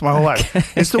cats my whole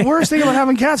life. It's the worst thing about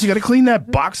having cats. You got to clean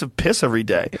that box of piss every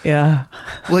day. Yeah.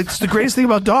 Like, it's the greatest thing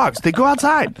about dogs. They go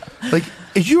outside. Like,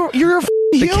 you're a human.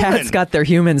 The cats got their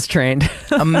humans trained.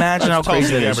 Imagine how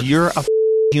crazy that is. You're a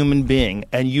human being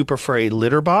and you prefer a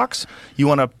litter box. You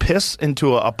want to piss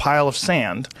into a pile of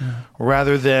sand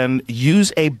rather than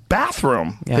use a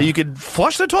bathroom that you could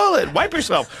flush the toilet, wipe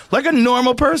yourself like a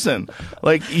normal person.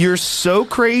 Like, you're so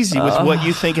crazy with what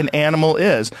you think an animal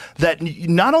is that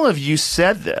not only have you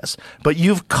said this, but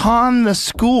you've conned the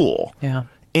school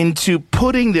into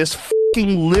putting this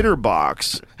fucking litter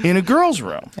box in a girl's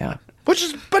room. Yeah. Which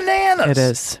is bananas. It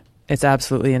is. It's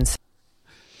absolutely insane.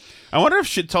 I wonder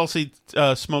if Tulsi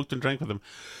smoked and drank with him.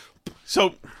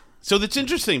 So that's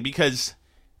interesting because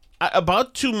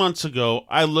about 2 months ago,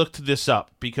 I looked this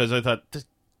up because I thought,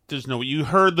 there's no way. You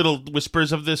heard little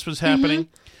whispers of this was happening.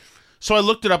 Mm-hmm. So I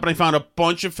looked it up and I found a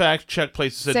bunch of fact check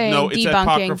places that said, no, it's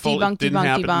apocryphal. It didn't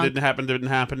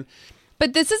happen.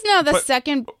 But this is now the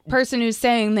second person who's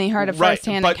saying they heard a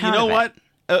first-hand account. But you know what?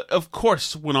 Of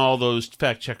course, when all those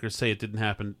fact checkers say it didn't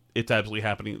happen, it's absolutely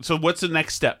happening. So what's the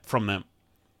next step from them?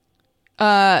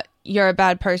 You're a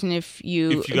bad person if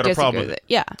you got a problem with it.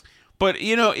 Yeah. But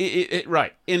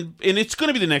right, and it's going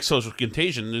to be the next social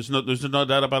contagion. There's no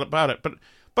doubt about it.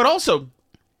 But also,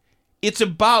 it's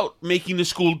about making the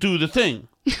school do the thing.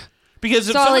 Because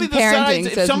if somebody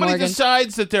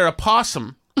decides that they're a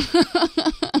possum,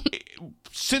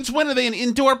 Since when are they an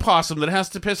indoor possum that has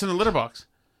to piss in a litter box?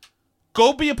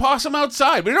 Go be a possum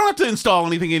outside. We don't have to install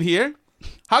anything in here.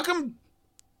 How come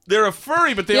they're a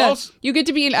furry, but they also... You get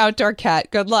to be an outdoor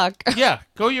cat. Good luck. Yeah,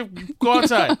 go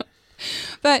outside.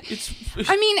 But,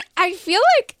 I mean, I feel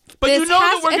like but this you know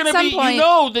has, that we're at some point... You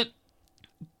know that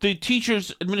the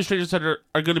teachers, administrators that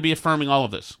are going to be affirming all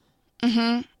of this.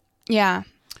 Mm-hmm. Yeah.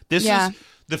 This is...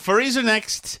 The furries are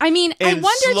next. I mean, I wonder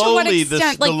slowly, to what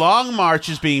extent... the long march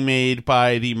is being made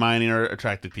by the minor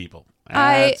attracted people.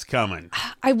 That's coming.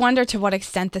 I wonder to what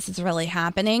extent this is really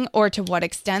happening, or to what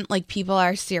extent people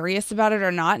are serious about it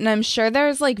or not. And I'm sure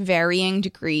there's varying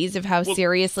degrees of how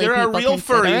seriously people consider it. There are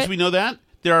real furries. We know that.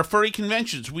 There are furry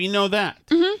conventions. We know that.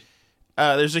 Mm-hmm.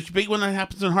 There's a big one that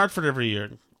happens in Hartford every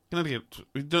year.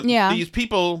 Yeah. These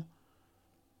people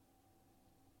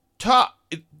have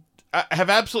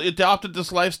absolutely adopted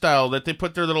this lifestyle that they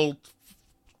put their little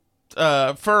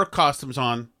fur costumes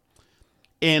on,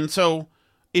 and so.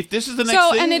 If this is the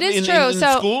next thing in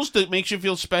schools that makes you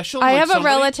feel special. I have a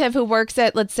relative who works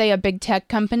at, let's say, a big tech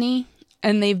company,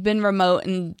 and they've been remote,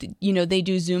 and they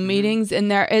do Zoom meetings, and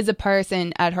there is a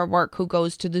person at her work who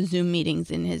goes to the Zoom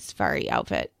meetings in his furry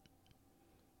outfit.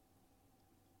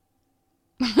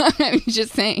 I'm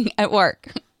just saying, at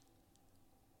work.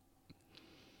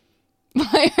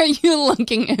 Why are you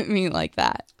looking at me like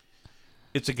that?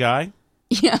 It's a guy?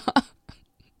 Yeah.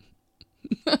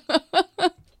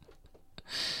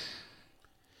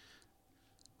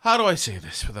 How do I say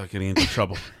this without getting into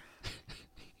trouble?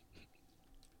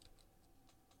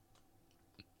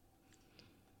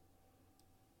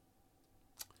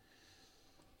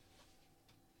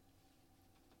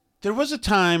 There was a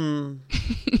time,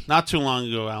 not too long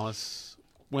ago, Alice,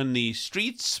 when the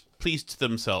streets policed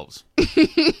themselves.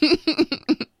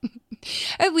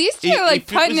 At least you're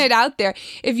putting it out there.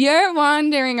 If you're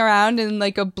wandering around in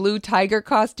a blue tiger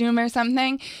costume or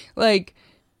something,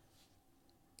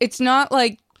 it's not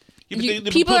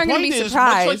people are going to be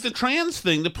surprised. Much like the trans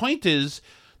thing, the point is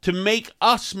to make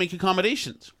us make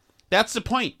accommodations. That's the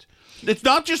point. It's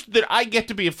not just that I get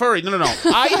to be a furry. No.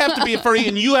 I have to be a furry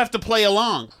and you have to play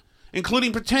along,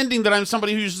 including pretending that I'm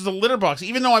somebody who uses a litter box,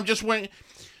 even though I'm just wearing...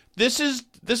 This is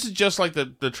just like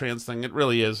the trans thing. It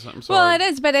really is. I'm sorry. Well, it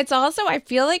is, but it's also, I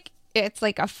feel like it's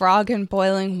like a frog in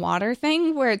boiling water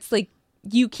thing, where it's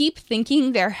you keep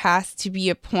thinking there has to be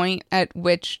a point at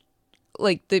which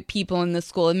the people in the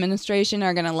school administration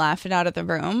are going to laugh it out of the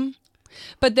room,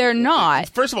 but they're not.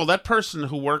 First of all, that person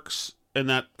who works in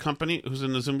that company who's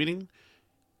in the Zoom meeting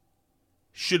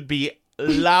should be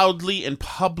loudly and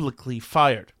publicly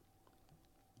fired.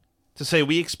 To say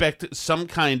we expect some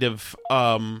kind of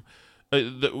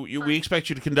we expect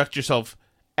you to conduct yourself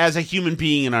as a human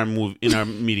being in our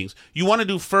meetings. You want to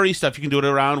do furry stuff, you can do it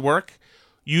around work.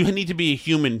 You need to be a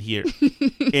human here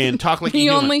and talk like a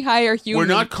human. We only hire humans.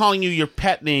 We're not calling you your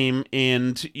pet name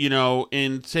and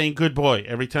saying good boy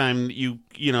every time you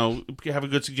have a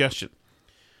good suggestion.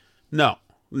 No.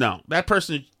 That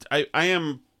person,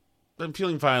 I'm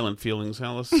feeling violent feelings,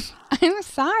 Alice. I'm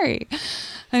sorry.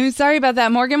 I'm sorry about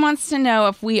that. Morgan wants to know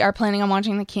if we are planning on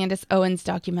watching the Candace Owens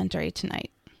documentary tonight.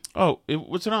 Oh,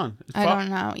 what's it on? I don't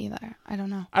know either. I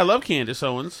don't know. I love Candace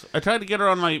Owens. I tried to get her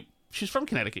on my... She's from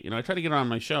Connecticut, I tried to get her on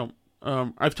my show.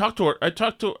 I've talked to her.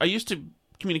 I used to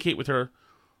communicate with her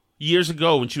years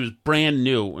ago when she was brand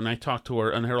new, and I talked to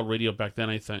her on Herald Radio back then,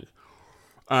 I think.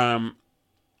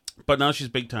 But now she's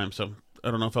big time, so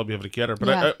I don't know if I'll be able to get her. But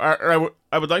yeah.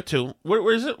 I would like to.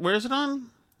 Where is it? Where is it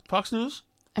on? Fox News?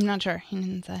 I'm not sure. He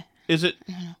didn't say. Is it?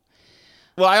 I don't know.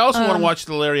 Well, I also want to watch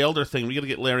the Larry Elder thing. We got to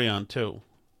get Larry on too.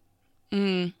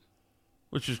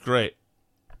 Which is great.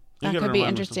 That could be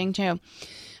interesting too.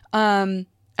 And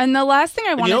the last thing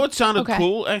I wanted... You know what sounded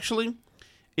cool, actually?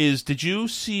 Did you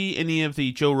see any of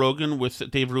the Joe Rogan with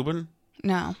Dave Rubin?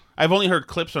 No. I've only heard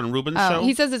clips on Rubin's show.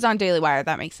 He says it's on Daily Wire.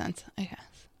 That makes sense, I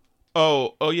guess.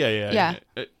 Oh, yeah.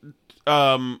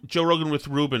 Joe Rogan with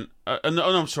Rubin. No,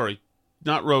 I'm sorry.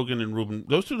 Not Rogan and Rubin.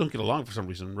 Those two don't get along for some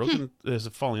reason. Rogan is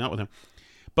falling out with him.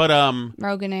 But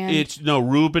Rogan and... It's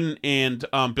Rubin and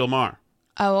Bill Maher.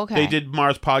 Oh, okay. They did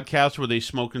Maher's podcast where they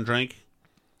smoke and drink.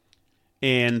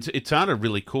 And it sounded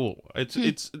really cool.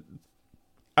 It's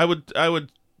I would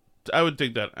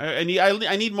dig that.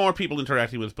 I need more people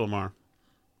interacting with Bill Maher.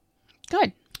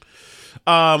 Good.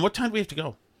 What time do we have to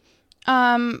go?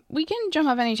 We can jump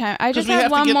up anytime. I just have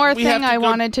one more thing I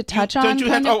wanted to touch on.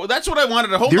 That's what I wanted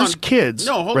to hold on. There's kids.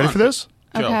 No, hold on. Ready for this?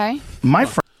 Okay. My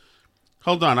friend.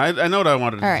 Hold on. I know what I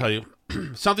wanted to All right. tell you.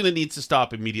 Something that needs to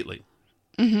stop immediately.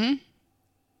 Mm-hmm.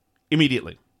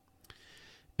 Immediately.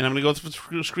 And I'm going to go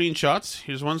through screenshots.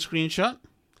 Here's one screenshot.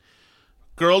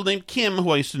 girl named Kim, who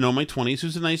I used to know in my 20s,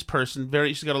 who's a nice person.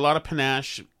 She's got a lot of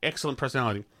panache, excellent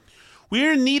personality.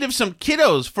 We're in need of some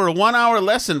kiddos for a 1-hour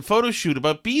lesson photo shoot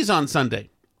about bees on Sunday.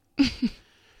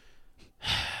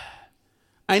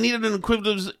 I needed an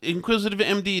inquisitive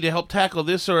MD to help tackle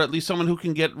this, or at least someone who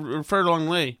can get referred along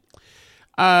the way.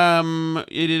 I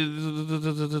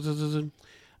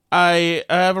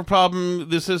have a problem.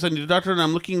 I need a doctor, and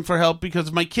I'm looking for help because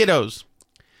of my kiddos.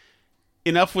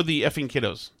 Enough with the effing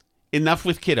kiddos. Enough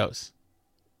with kiddos.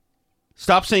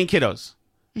 Stop saying kiddos.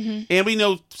 Mm-hmm. And we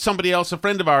know somebody else, a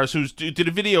friend of ours, who did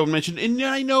a video and mentioned, and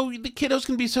I know the kiddos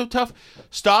can be so tough.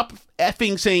 Stop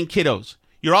effing saying kiddos.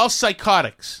 You're all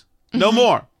psychotics. No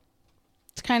more.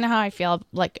 It's kind of how I feel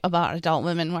like about adult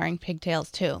women wearing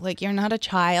pigtails too. Like, you're not a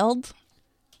child.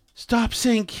 Stop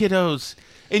saying kiddos.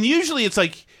 And usually it's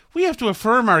like, we have to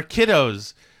affirm our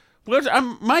kiddos.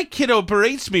 My kiddo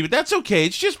berates me, but that's okay.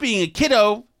 It's just being a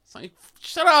kiddo. It's like,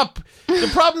 shut up. The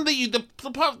problem that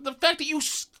the fact that you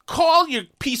call your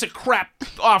piece of crap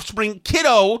offspring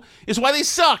kiddo is why they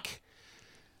suck.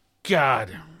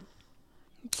 God.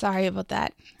 Sorry about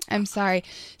that. I'm sorry.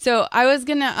 So I was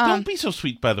gonna. Don't be so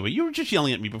sweet, by the way. You were just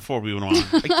yelling at me before we went on.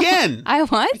 Again. I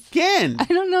was? Again. I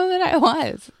don't know that I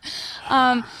was.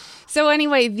 So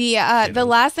anyway, the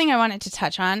last thing I wanted to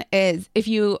touch on is, if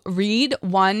you read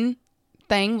one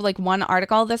thing, like one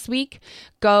article this week,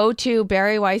 go to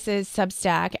Barry Weiss's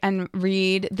Substack and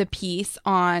read the piece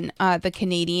on the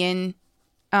Canadian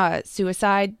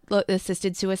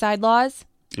assisted suicide laws.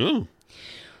 Ooh.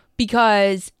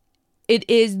 Because it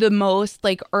is the most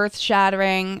like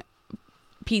earth-shattering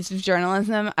piece of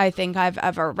journalism I think I've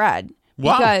ever read.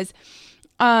 Wow. Because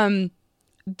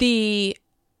the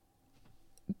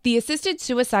assisted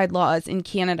suicide laws in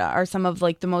Canada are some of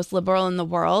like the most liberal in the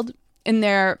world, and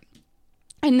they're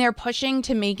pushing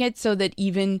to make it so that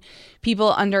even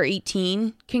people under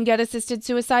 18 can get assisted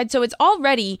suicide. So it's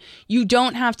already, you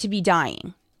don't have to be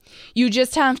dying. You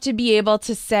just have to be able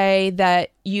to say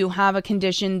that you have a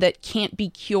condition that can't be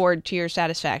cured to your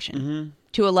satisfaction,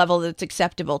 to a level that's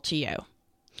acceptable to you.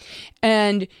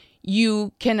 And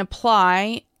you can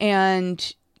apply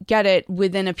and get it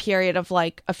within a period of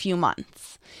like a few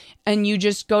months. And you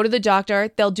just go to the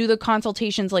doctor. They'll do the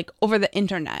consultations like over the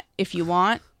internet if you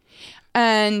want.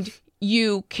 And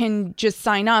you can just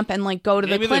sign up and like go to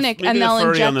the clinic, and they'll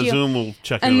inject you. Zoom will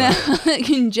check and they'll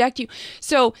inject you.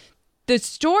 So the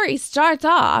story starts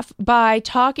off by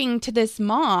talking to this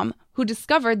mom who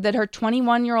discovered that her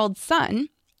 21-year-old son,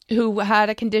 who had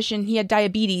a condition, he had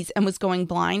diabetes and was going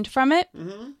blind from it.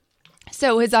 Mm-hmm.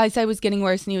 So his eyesight was getting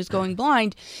worse and he was going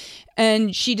blind.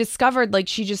 And she discovered, like,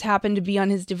 she just happened to be on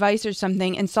his device or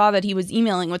something and saw that he was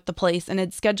emailing with the place and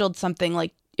had scheduled something,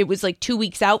 like, it was like 2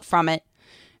 weeks out from it.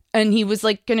 And he was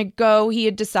like going to go. He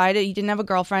had decided he didn't have a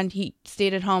girlfriend. He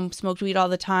stayed at home, smoked weed all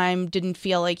the time, didn't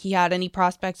feel like he had any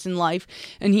prospects in life.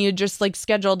 And he had just like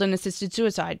scheduled an assisted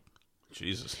suicide.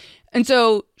 Jesus. And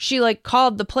so she like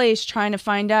called the place trying to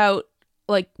find out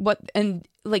like what, and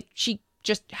like she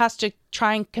just has to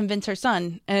try and convince her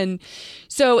son. And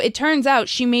so it turns out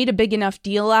she made a big enough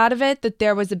deal out of it that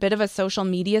there was a bit of a social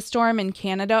media storm in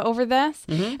Canada over this.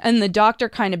 Mm-hmm. And the doctor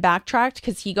kind of backtracked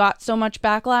because he got so much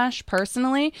backlash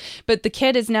personally. But the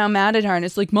kid is now mad at her and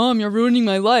it's like, Mom, you're ruining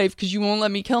my life because you won't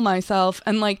let me kill myself.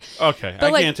 And like, okay,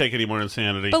 I can't take any more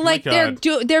insanity. But like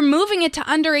they're moving it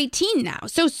to under 18 now.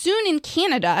 So soon in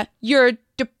Canada, you're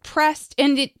depressed,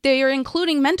 and they are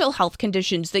including mental health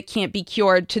conditions that can't be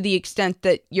cured to the extent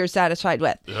that you're satisfied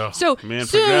with. Ugh, so man,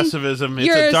 soon, progressivism,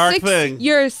 it's a dark thing.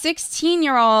 Your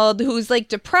 16-year-old who's like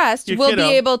depressed your kiddo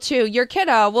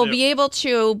will be able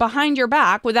to, behind your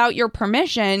back, without your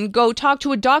permission, go talk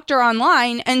to a doctor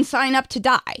online and sign up to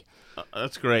die.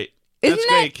 That's great. Isn't That's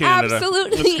that great, Canada.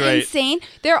 absolutely insane?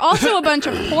 There are also a bunch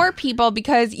of poor people,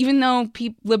 because even though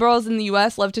liberals in the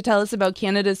U.S. love to tell us about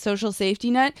Canada's social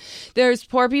safety net, there's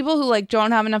poor people who like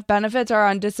don't have enough benefits, are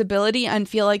on disability, and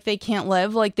feel like they can't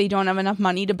live, like they don't have enough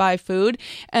money to buy food.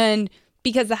 And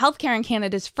because the healthcare in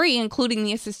Canada is free, including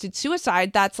the assisted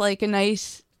suicide, that's like a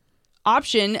nice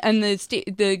option. And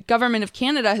the government of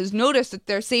Canada has noticed that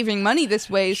they're saving money this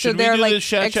way, so they're like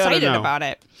excited about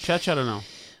it. Chat or no?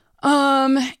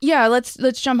 Yeah,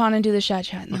 let's jump on and do the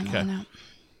chat. And then we'll know.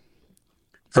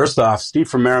 First off, Steve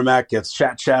from Merrimack gets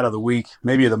chat of the week,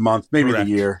 maybe of the month, maybe the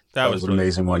year. That was an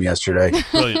amazing one yesterday.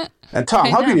 Brilliant. And Tom,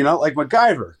 how can you not like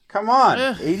MacGyver? Come on,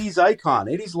 80s icon,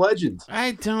 80s legend.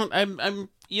 I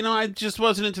just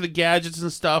wasn't into the gadgets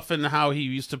and stuff, and how he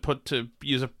used to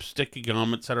use a stick of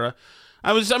gum, etc.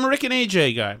 I'm a Rick and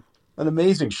AJ guy. An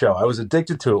amazing show. I was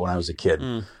addicted to it when I was a kid.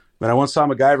 But I once saw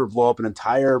MacGyver blow up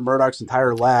Murdoch's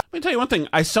entire lab. Let me tell you one thing.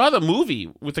 I saw the movie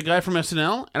with the guy from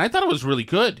SNL, and I thought it was really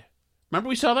good. Remember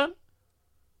we saw that?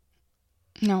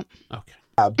 No. Okay.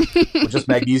 With just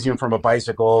magnesium from a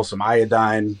bicycle, some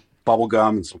iodine, bubble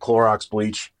gum, and some Clorox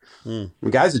bleach. The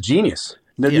guy's a genius.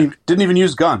 Didn't even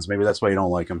use guns. Maybe that's why you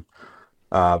don't like him.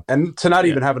 And to not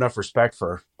even have enough respect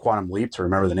for Quantum Leap to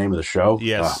remember the name of the show.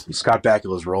 Yes. Scott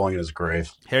Bakula's rolling in his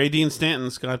grave. Harry Dean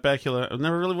Stanton, Scott Bakula. I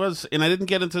never really was. And I didn't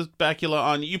get into Bakula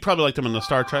on... You probably liked him in the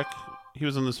Star Trek. He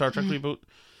was in the Star Trek reboot.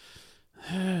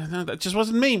 No, that just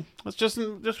wasn't me. It just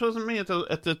wasn't me at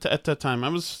that time.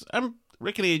 I'm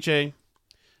Rick and AJ,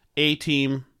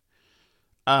 A-Team.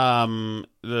 Obviously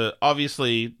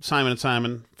Simon and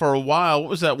Simon for a while. What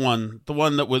was that one? The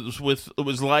one that was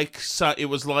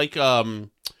like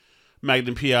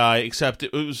Magnum PI, except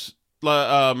it was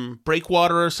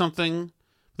Breakwater or something.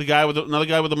 Another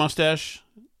guy with a mustache.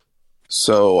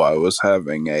 So I was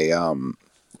having a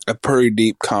pretty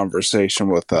deep conversation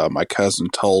with my cousin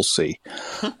Tulsi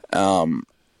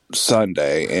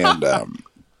Sunday, and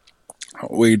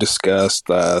we discussed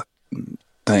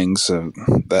things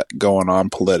that going on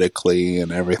politically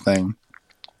and everything.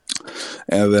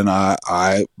 And then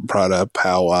I brought up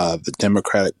how the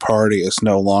Democratic Party is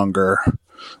no longer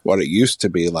what it used to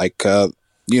be. Like,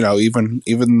 even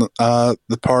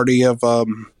the party of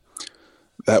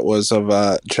that was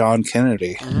of John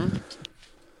Kennedy. Mm-hmm.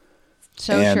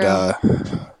 So and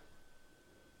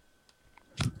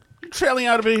trailing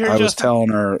out a bit here. I was telling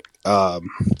her,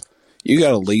 you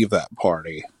got to leave that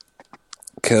party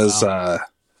because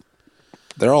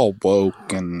they're all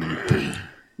woke and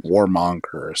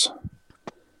warmongers.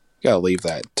 You got to leave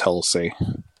that, Tulsi.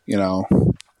 You got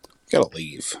to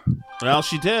leave. Well,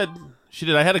 she did.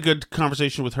 I had a good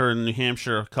conversation with her in New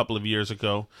Hampshire a couple of years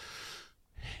ago.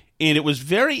 And it was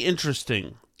very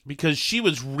interesting because she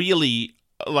was really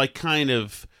like kind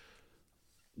of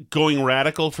going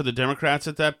radical for the Democrats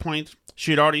at that point.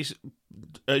 She'd already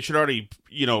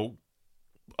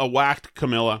whacked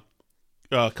Kamala.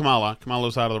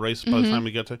 Kamala's out of the race by the time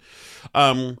we get to.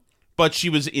 But she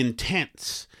was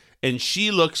intense, and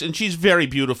she's very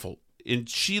beautiful. And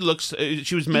she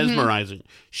was mesmerizing.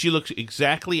 She looks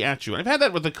exactly at you. And I've had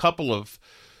that with a couple of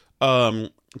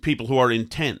people who are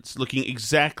intense, looking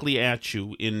exactly at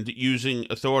you and using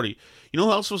authority. You know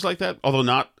who else was like that? Although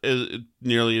not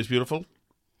nearly as beautiful?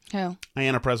 Who?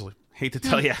 Ayanna Presley. Hate to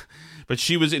tell you. But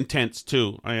she was intense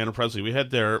too, Ayanna Presley. We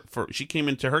had she came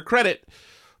into her credit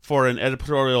for an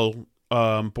editorial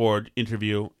board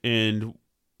interview, and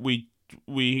I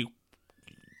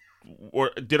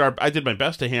did my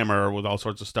best to hammer her with all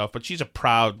sorts of stuff, but she's a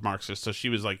proud Marxist, so she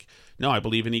was like, no, I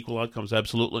believe in equal outcomes,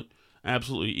 absolutely.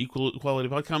 Equality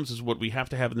of outcomes is what we have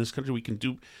to have in this country. We can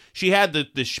do. She had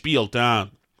the spiel down.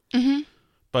 Mm-hmm.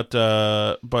 But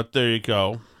there you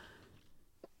go.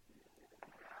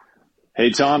 Hey,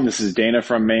 Tom, this is Dana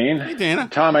from Maine. Hey, Dana.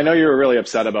 Tom, I know you were really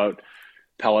upset about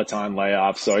Peloton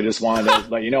layoffs, so I just wanted to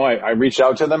let you know I reached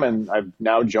out to them, and I've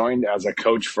now joined as a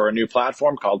coach for a new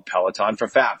platform called Peloton for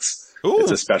Fats. Ooh. It's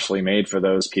especially made for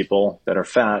those people that are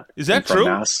fat. Is that from true?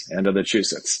 Mass and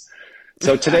Massachusetts.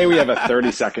 So today we have a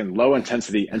 30-second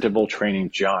low-intensity interval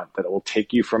training jaunt that will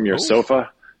take you from your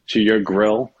sofa to your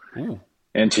grill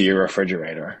and to your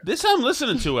refrigerator. This I'm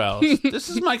listening to, Alice. This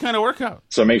is my kind of workout.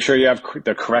 So make sure you have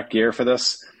the correct gear for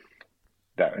this.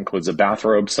 That includes a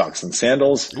bathrobe, socks, and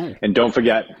sandals. Ooh. And don't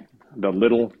forget the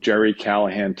little Jerry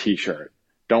Callahan t-shirt.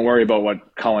 Don't worry about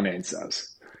what Cullinane says.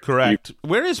 Correct.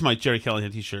 Where is my Jerry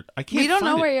Callahan t-shirt? I can't. We don't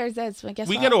find know it. where yours is. I guess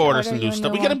We we'll got to have order some new you a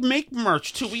stuff. We one. got to make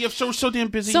merch too. We have so damn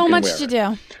busy. So much to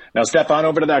do. Now step on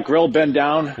over to that grill, bend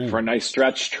down for a nice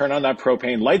stretch, turn on that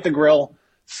propane, light the grill,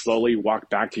 slowly walk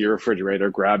back to your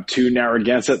refrigerator, grab 2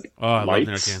 Narragansett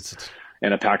lights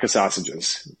and a pack of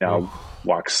sausages. Now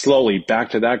walk slowly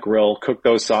back to that grill, cook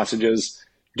those sausages.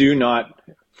 Do not,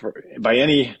 by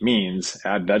any means,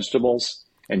 add vegetables.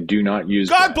 And do not use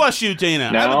God bread. bless you, Dana.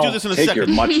 Now, I would do this in a take second.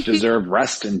 your much-deserved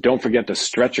rest, and don't forget to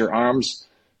stretch your arms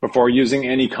before using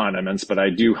any condiments, but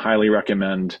I do highly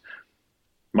recommend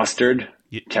mustard,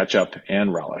 ketchup,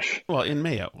 and relish. Well, in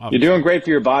mayo. Obviously. You're doing great for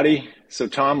your body. So,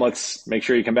 Tom, let's make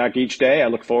sure you come back each day. I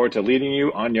look forward to leading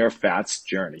you on your fats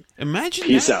journey. Imagine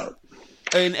Peace that. out.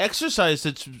 An exercise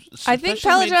that's I think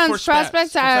specially made for Peloton's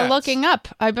prospects for are fats. looking up.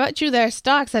 I bet you their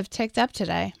stocks have ticked up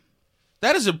today.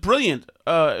 That is a brilliant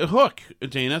hook,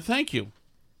 Dana. Thank you.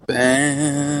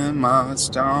 Bam,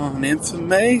 lost on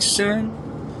information.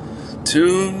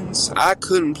 Tunes I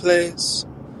couldn't place.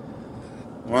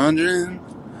 Wondering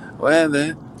where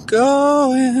they're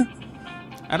going.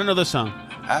 I don't know this song.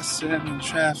 I sit in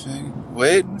traffic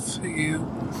waiting for you.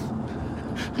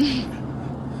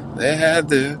 They had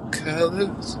the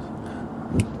colors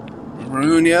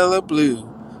maroon, yellow, blue,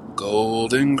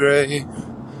 gold, and gray,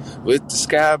 with the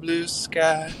sky blue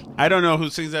sky. I don't know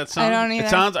who sings that song. I don't either. It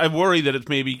sounds. I worry that it's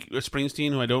maybe Springsteen,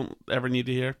 who I don't ever need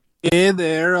to hear. Hey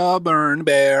there, Burn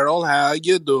Barrel, how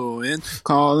you doing?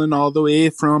 Calling all the way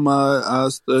from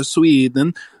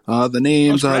Sweden. The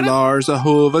names are Lars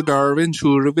Ahova, Garvin,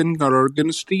 Shurvin,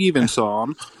 Gargan,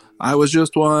 Stevenson. I was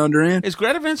just wondering. Is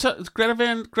Greta what's her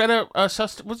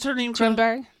name?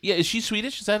 Thunberg? Yeah, is she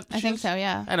Swedish? Is that? I think so,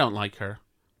 yeah. I don't like her.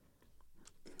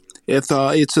 It's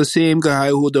the same guy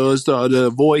who does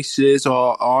the voices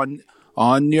on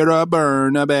your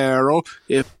Burn Barrel.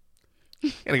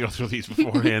 Gotta go through these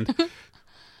beforehand.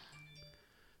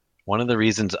 One of the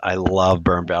reasons I love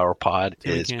Burn Barrel Pod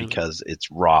is because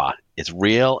it's raw. It's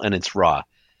real and it's raw.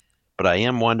 But I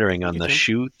am wondering on the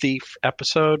Shoe Thief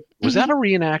episode, was that a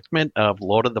reenactment of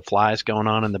Lord of the Flies going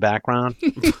on in the background?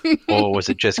 Or was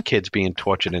it just kids being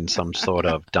tortured in some sort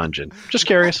of dungeon? Just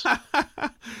curious.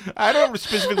 I don't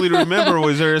specifically remember.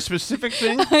 Was there a specific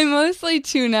thing? I mostly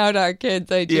tune out our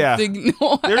kids. I just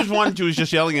ignore. There's one who was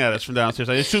just yelling at us from downstairs.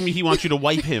 I assume he wants you to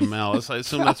wipe him, Alice. I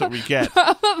assume that's what we get.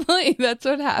 Probably. That's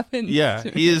what happens. Yeah,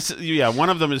 he is. Yeah, one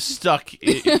of them is stuck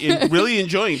in really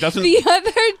enjoying. Doesn't the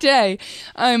other day,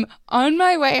 I'm on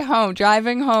my way home,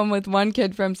 driving home with one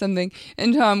kid from something,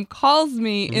 and Tom calls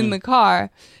me in the car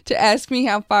to ask me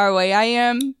how far away I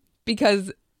am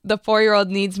because the 4-year-old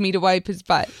needs me to wipe his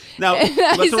butt. Now,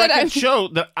 let the record show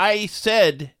that I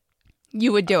said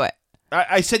you would do it.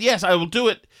 I said, yes, I will do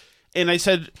it. And I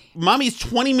said, Mommy's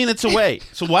 20 minutes away,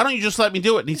 so why don't you just let me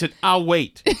do it? And he said, I'll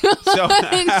wait. So,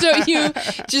 so you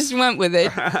just went with it.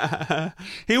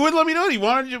 He wouldn't let me do it. He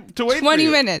wanted you to wait 20 for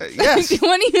you. minutes. Yes.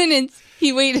 20 minutes.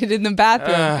 He waited in the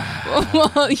bathroom.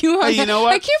 Well, you know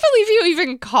what? I can't believe you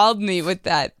even called me with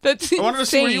that. That's insane. I wanted to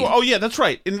see where you. Oh yeah, that's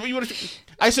right. And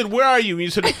I said, "Where are you?" And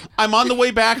you said, "I'm on the way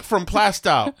back from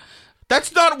Plastow."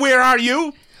 That's not where are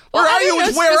you. Where are you?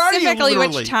 It's where are you? Specifically,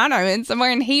 Literally. which town I'm in? Somewhere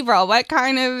in Haverhill. What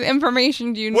kind of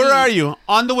information do you need? Where are you?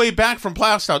 On the way back from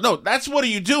Plastow. No, that's what are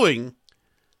you doing?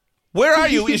 Where are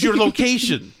you? Is your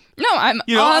location. No, I'm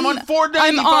on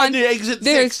 495 to exit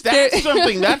 6. That's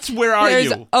something. That's where are you?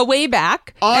 There's a way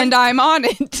back, and I'm on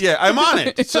it. Yeah, I'm on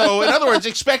it. So, in other words,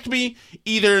 expect me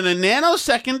either in a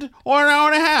nanosecond or an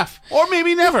hour and a half, or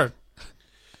maybe never.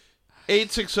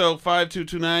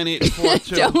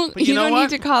 860-522-9842. You don't need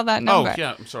to call that number. Oh,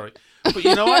 yeah, I'm sorry. But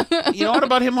you know what? You know what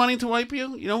about him wanting to wipe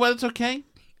you? You know what? It's okay.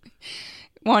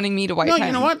 Wanting me to wipe him. No,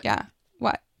 you know what? Yeah.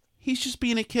 What? He's just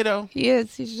being a kiddo. He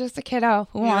is. He's just a kiddo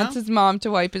who wants his mom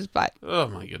to wipe his butt. Oh,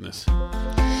 my goodness.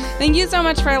 Thank you so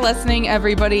much for listening,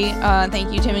 everybody.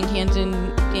 Thank you, Tim and Canton,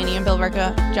 Danny and Bill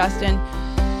Ricca, Justin.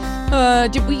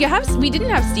 We didn't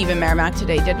have Stephen Merrimack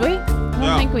today, did we? I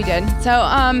don't think we did. So,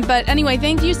 but anyway,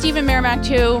 thank you, Stephen Merrimack,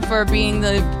 too, for being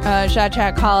the Chat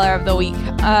Chat Caller of the Week.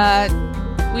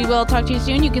 We will talk to you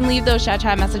soon. You can leave those Chat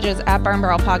Chat messages at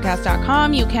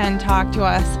burnbarrelpodcast.com. You can talk to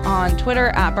us on Twitter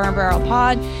at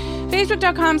burnbarrelpod,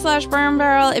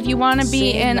 facebook.com/burnbarrel. If you want to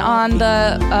be in on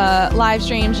the live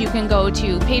streams, you can go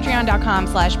to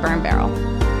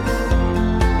patreon.com/burnbarrel.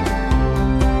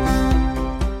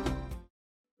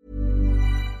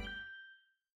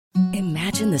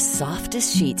 Imagine the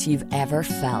softest sheets you've ever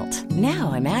felt.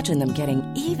 Now imagine them getting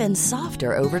even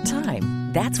softer over time.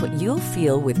 That's what you'll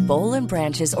feel with Boll &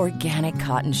 Branch's organic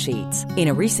cotton sheets. In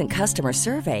a recent customer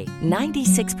survey,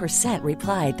 96%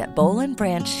 replied that Boll &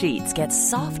 Branch sheets get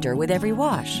softer with every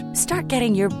wash. Start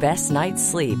getting your best night's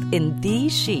sleep in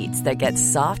these sheets that get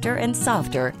softer and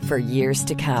softer for years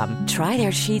to come. Try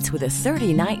their sheets with a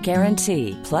 30-night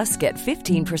guarantee. Plus, get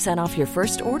 15% off your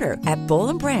first order at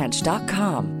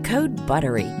bollandbranch.com. Code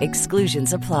BUTTERY.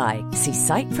 Exclusions apply. See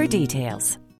site for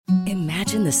details.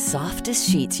 Imagine the softest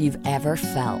sheets you've ever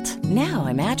felt. Now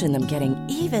imagine them getting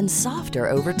even softer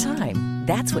over time.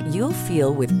 That's what you'll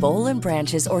feel with Boll &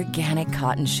 Branch's organic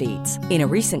cotton sheets. In a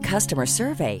recent customer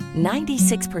survey,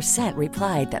 96%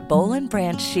 replied that Boll &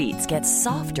 Branch sheets get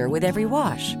softer with every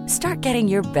wash. Start getting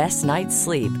your best night's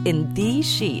sleep in these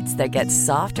sheets that get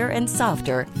softer and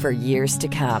softer for years to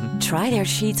come. Try their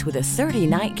sheets with a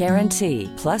 30-night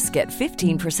guarantee. Plus, get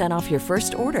 15% off your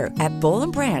first order at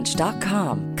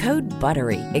bollandbranch.com. Code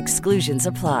BUTTERY. Exclusions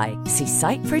apply. See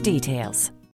site for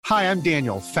details. Hi, I'm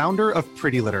Daniel, founder of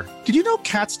Pretty Litter. Did you know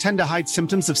cats tend to hide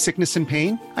symptoms of sickness and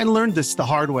pain? I learned this the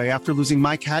hard way after losing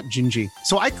my cat, Gingy.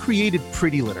 So I created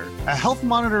Pretty Litter, a health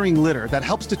monitoring litter that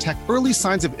helps detect early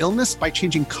signs of illness by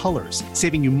changing colors,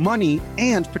 saving you money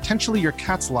and potentially your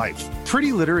cat's life.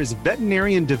 Pretty Litter is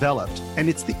veterinarian developed, and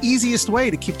it's the easiest way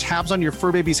to keep tabs on your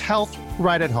fur baby's health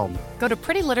right at home. Go to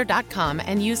prettylitter.com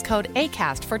and use code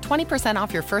ACAST for 20%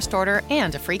 off your first order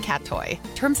and a free cat toy.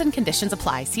 Terms and conditions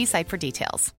apply. See site for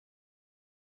details.